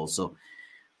ISSO role. So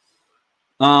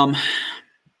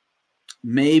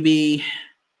maybe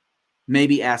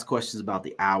ask questions about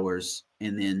the hours,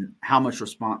 and then how much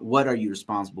what are you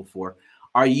responsible for?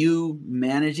 Are you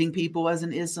managing people as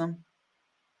an ISM?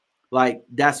 Like,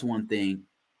 that's one thing,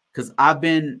 because I've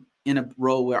been in a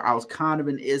role where I was kind of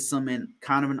an ISM and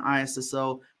kind of an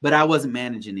ISSO, but I wasn't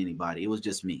managing anybody. It was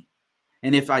just me.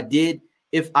 And if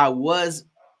I was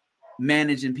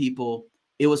managing people,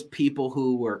 it was people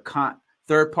who were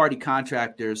third-party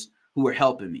contractors who were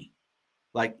helping me.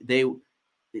 Like,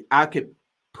 I could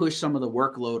push some of the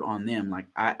workload on them. Like,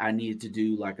 I needed to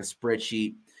do like a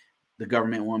spreadsheet. The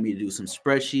government wanted me to do some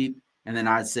spreadsheet. And then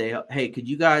I'd say, hey, could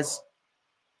you guys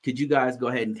go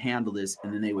ahead and handle this?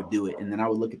 And then they would do it. And then I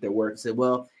would look at their work and say,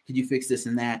 well, could you fix this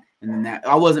and that? And then that.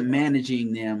 I wasn't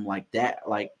managing them like that.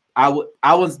 Like, I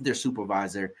wasn't their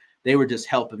supervisor. They were just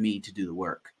helping me to do the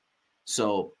work.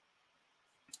 So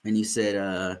and you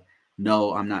said,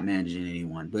 no, I'm not managing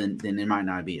anyone, but then there might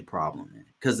not be a problem.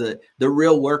 Because the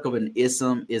real work of an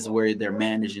ISM is where they're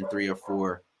managing 3 or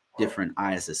 4 different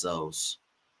ISSOs.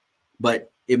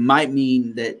 But it might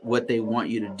mean that what they want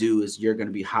you to do is you're going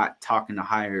to be talking to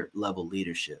higher level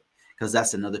leadership, because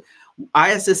that's another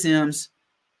ISSMs.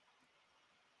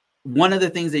 One of the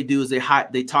things they do is they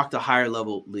talk to higher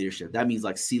level leadership. That means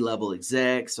like C-level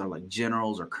execs or like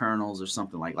generals or colonels or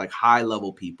something like high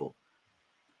level people.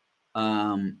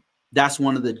 That's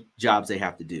one of the jobs they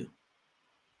have to do.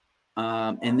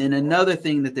 And then another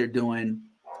thing that they're doing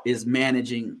is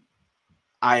managing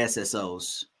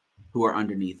ISSOs who are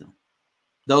underneath them.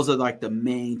 Those are like the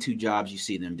main 2 jobs you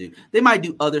see them do. They might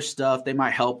do other stuff. They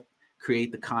might help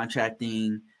create the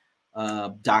contracting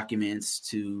documents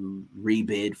to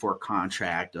rebid for a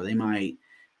contract, or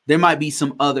there might be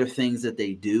some other things that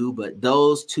they do, but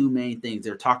those 2 main things,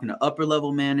 they're talking to upper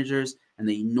level managers, and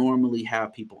they normally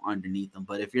have people underneath them.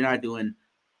 But if you're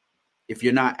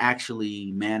not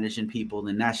actually managing people,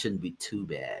 then that shouldn't be too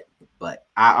bad. But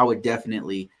I would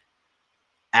definitely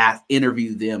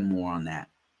interview them more on that.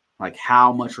 Like,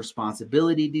 how much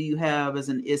responsibility do you have as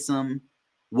an ISM?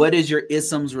 What is your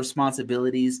ISM's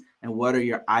responsibilities, and what are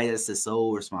your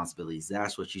ISSO responsibilities?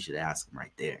 That's what you should ask them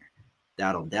right there.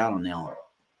 That'll nail it.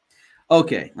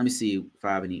 Okay, let me see if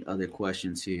I have any other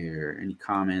questions here. Any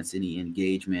comments, any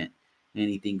engagement,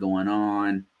 anything going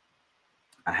on?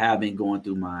 I have been going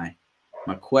through my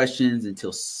questions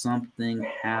until something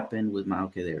happened with my,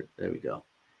 okay, there we go.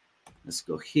 Let's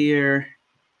go here.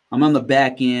 I'm on the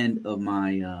back end of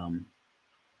my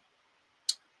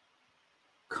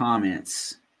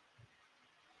comments.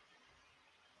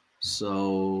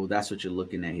 So that's what you're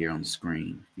looking at here on the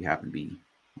screen if you happen to be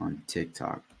on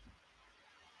TikTok.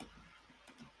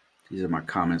 These are my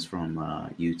comments from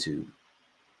YouTube.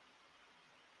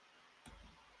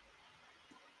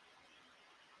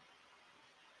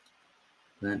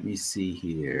 Let me see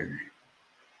here.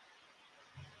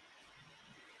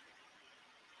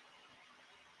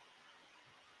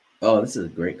 Oh, this is a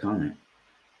great comment.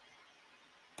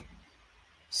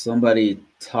 Somebody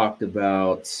talked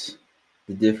about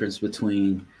the difference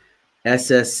between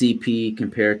SSCP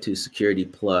compared to Security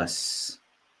Plus.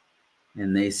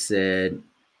 And they said,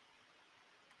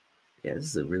 yeah, this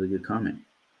is a really good comment.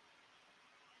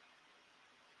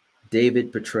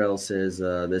 David Petrell says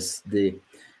the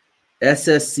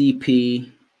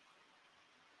SSCP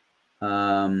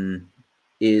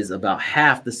is about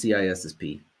half the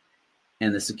CISSP,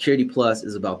 and the Security Plus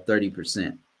is about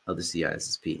 30% of the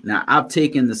CISSP. Now, I've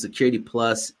taken the Security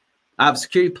Plus. I have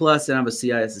Security Plus and I have a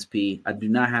CISSP. I do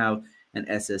not have an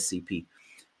SSCP,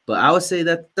 but I would say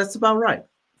that that's about right.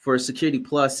 For Security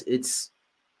Plus, it's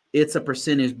a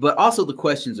percentage, but also the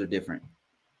questions are different.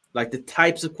 Like the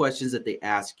types of questions that they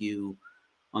ask you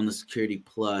on the Security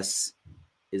Plus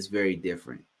is very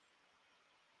different.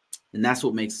 And that's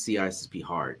what makes CISSP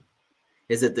hard,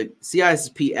 is that the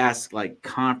CISSP asks like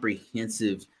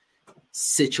comprehensive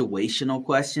situational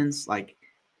questions. Like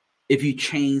if you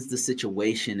change the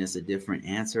situation, it's a different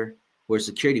answer, where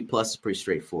Security Plus is pretty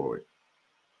straightforward.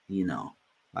 You know,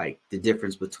 like the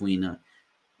difference between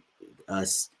a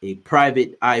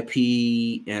private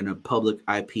IP and a public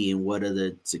IP, and what are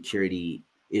the security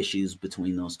issues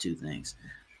between those 2 things,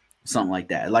 something like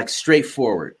that, like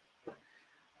straightforward.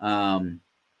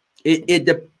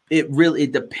 It really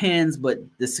depends, but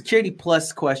the Security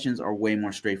Plus questions are way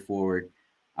more straightforward,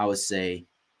 I would say,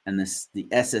 and the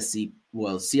CISSP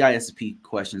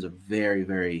questions are very,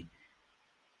 very.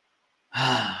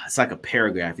 It's like a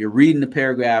paragraph. You're reading the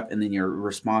paragraph, and then your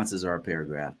responses are a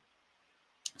paragraph.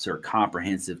 So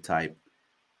comprehensive type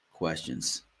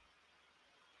questions.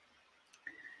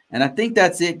 And I think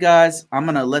that's it, guys. I'm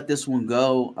going to let this one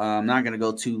go. I'm not going to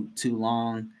go too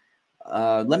long.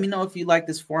 Let me know if you like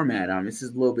this format. This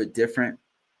is a little bit different.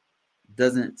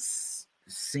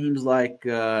 Seems like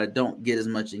don't get as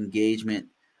much engagement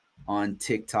on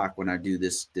TikTok when I do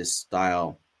this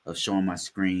style of showing my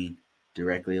screen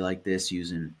directly like this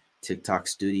using TikTok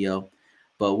Studio.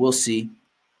 But we'll see.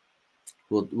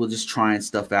 We'll just trying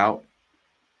stuff out.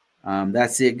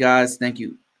 That's it, guys. Thank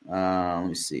you. Let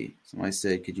me see. Somebody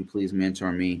said, "Could you please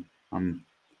mentor me? I'm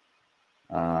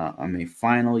a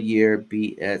final year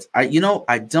BS."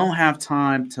 I don't have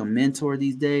time to mentor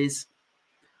these days.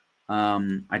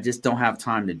 I just don't have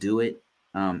time to do it.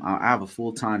 I have a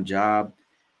full-time job,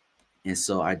 and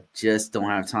so I just don't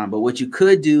have time. But what you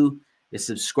could do is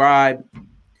subscribe.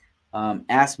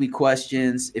 Ask me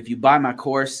questions. If you buy my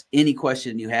course, any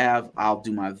question you have, I'll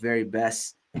do my very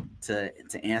best to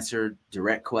answer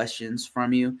direct questions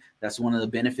from you. That's one of the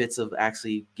benefits of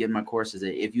actually getting my course, is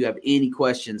that if you have any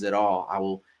questions at all, I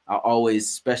will I always,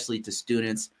 especially to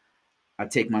students, I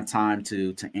take my time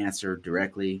to answer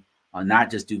directly,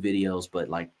 not just do videos, but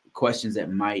like questions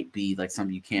that might be like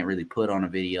something you can't really put on a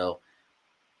video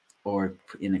or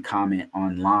in a comment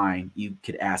online. You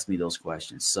could ask me those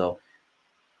questions. So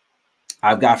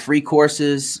I've got free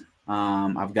courses.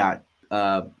 I've got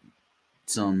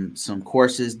some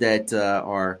courses that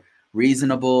are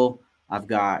reasonable. I've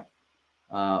got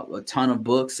a ton of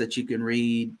books that you can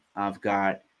read. I've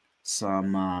got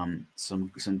some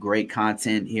great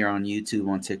content here on YouTube,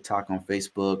 on TikTok, on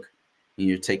Facebook. And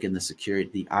you're taking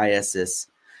the ISS.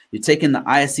 You're taking the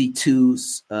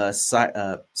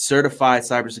ISC2 certified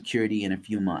cybersecurity in a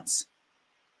few months.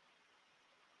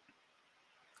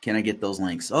 Can I get those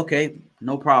links? Okay,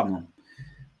 no problem.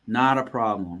 Not a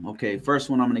problem. Okay, first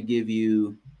one I'm going to give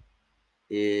you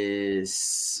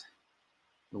is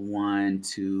the one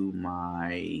to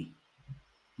my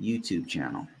YouTube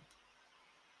channel.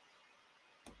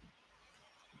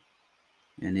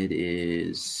 And it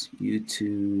is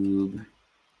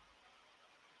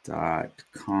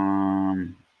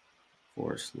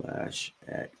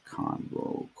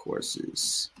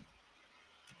youtube.com/@Convocourses.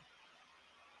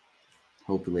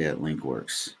 Hopefully that link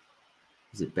works.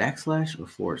 Is it backslash or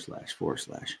forward slash? Forward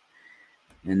slash.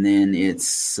 And then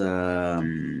it's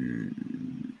the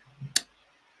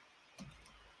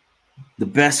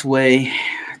best way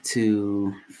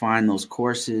to find those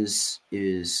courses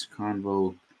is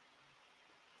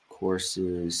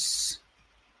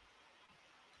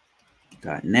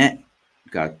Convocourses.net.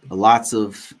 Got lots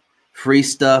of free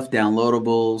stuff,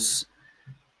 downloadables.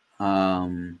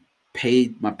 My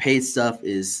paid stuff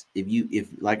is if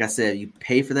like I said, you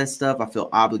pay for that stuff, I feel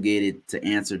obligated to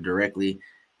answer directly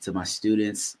to my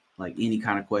students. Like any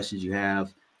kind of questions you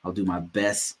have, I'll do my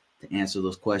best to answer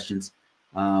those questions.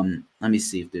 Let me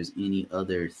see if there's any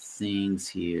other things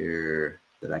here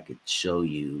that I could show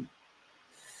you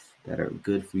that are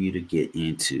good for you to get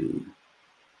into.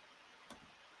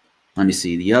 Let me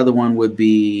see. The other one would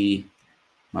be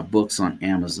my books on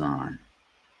Amazon.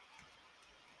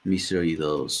 Let me show you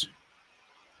those.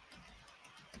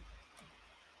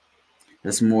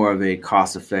 That's more of a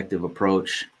cost-effective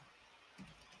approach.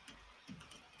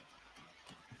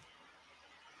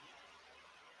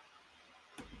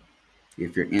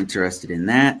 If you're interested in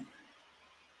that.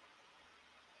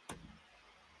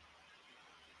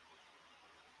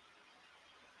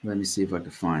 Let me see if I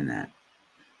can find that.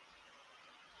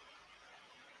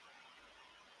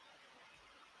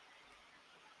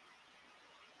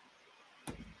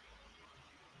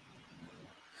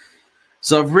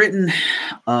 So I've written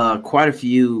quite a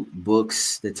few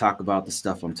books that talk about the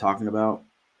stuff I'm talking about.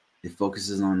 It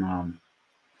focuses on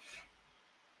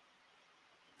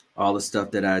all the stuff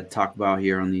that I talk about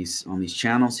here on these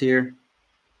channels here,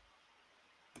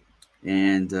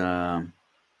 and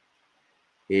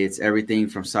it's everything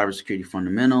from cybersecurity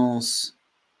fundamentals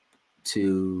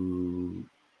to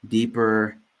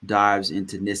deeper dives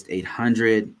into NIST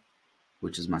 800,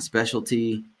 which is my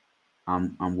specialty.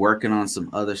 I'm working on some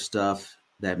other stuff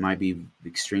that might be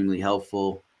extremely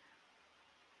helpful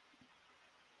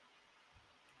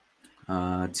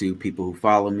to people who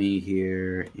follow me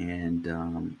here, and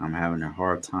I'm having a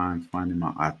hard time finding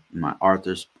my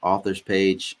authors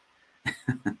page.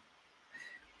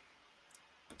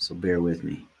 So bear with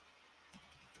me.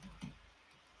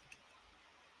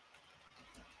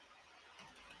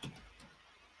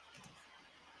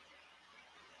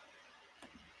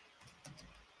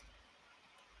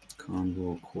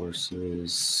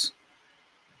 Convocourses.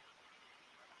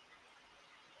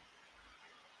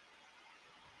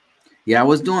 Yeah, I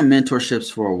was doing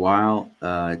mentorships for a while.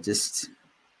 I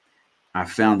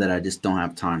found that I just don't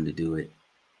have time to do it.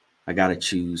 I got to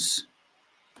choose.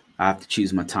 I have to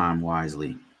choose my time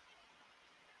wisely.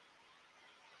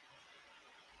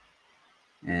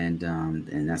 And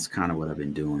that's kind of what I've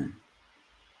been doing.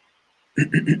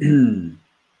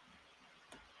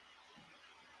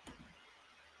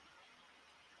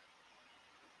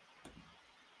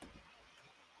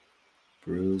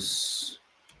 Bruce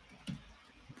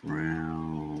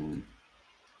Brown.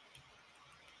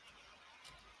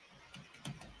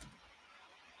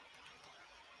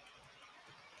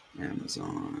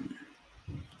 Amazon.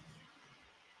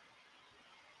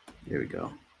 There we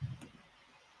go.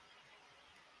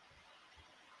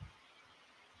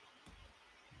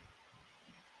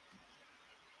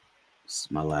 This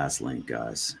is my last link,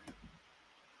 guys.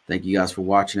 Thank you guys for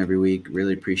watching every week.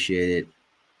 Really appreciate it.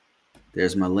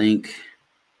 There's my link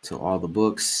to all the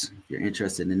books if you're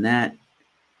interested in that.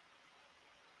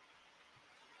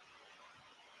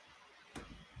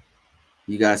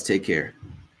 You guys take care.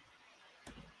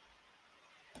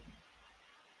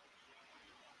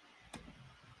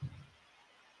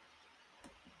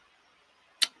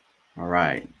 All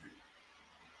right.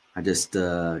 I just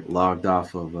logged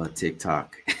off of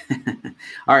TikTok.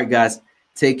 All right, guys.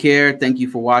 Take care. Thank you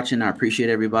for watching. I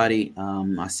appreciate everybody.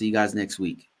 I'll see you guys next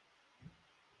week.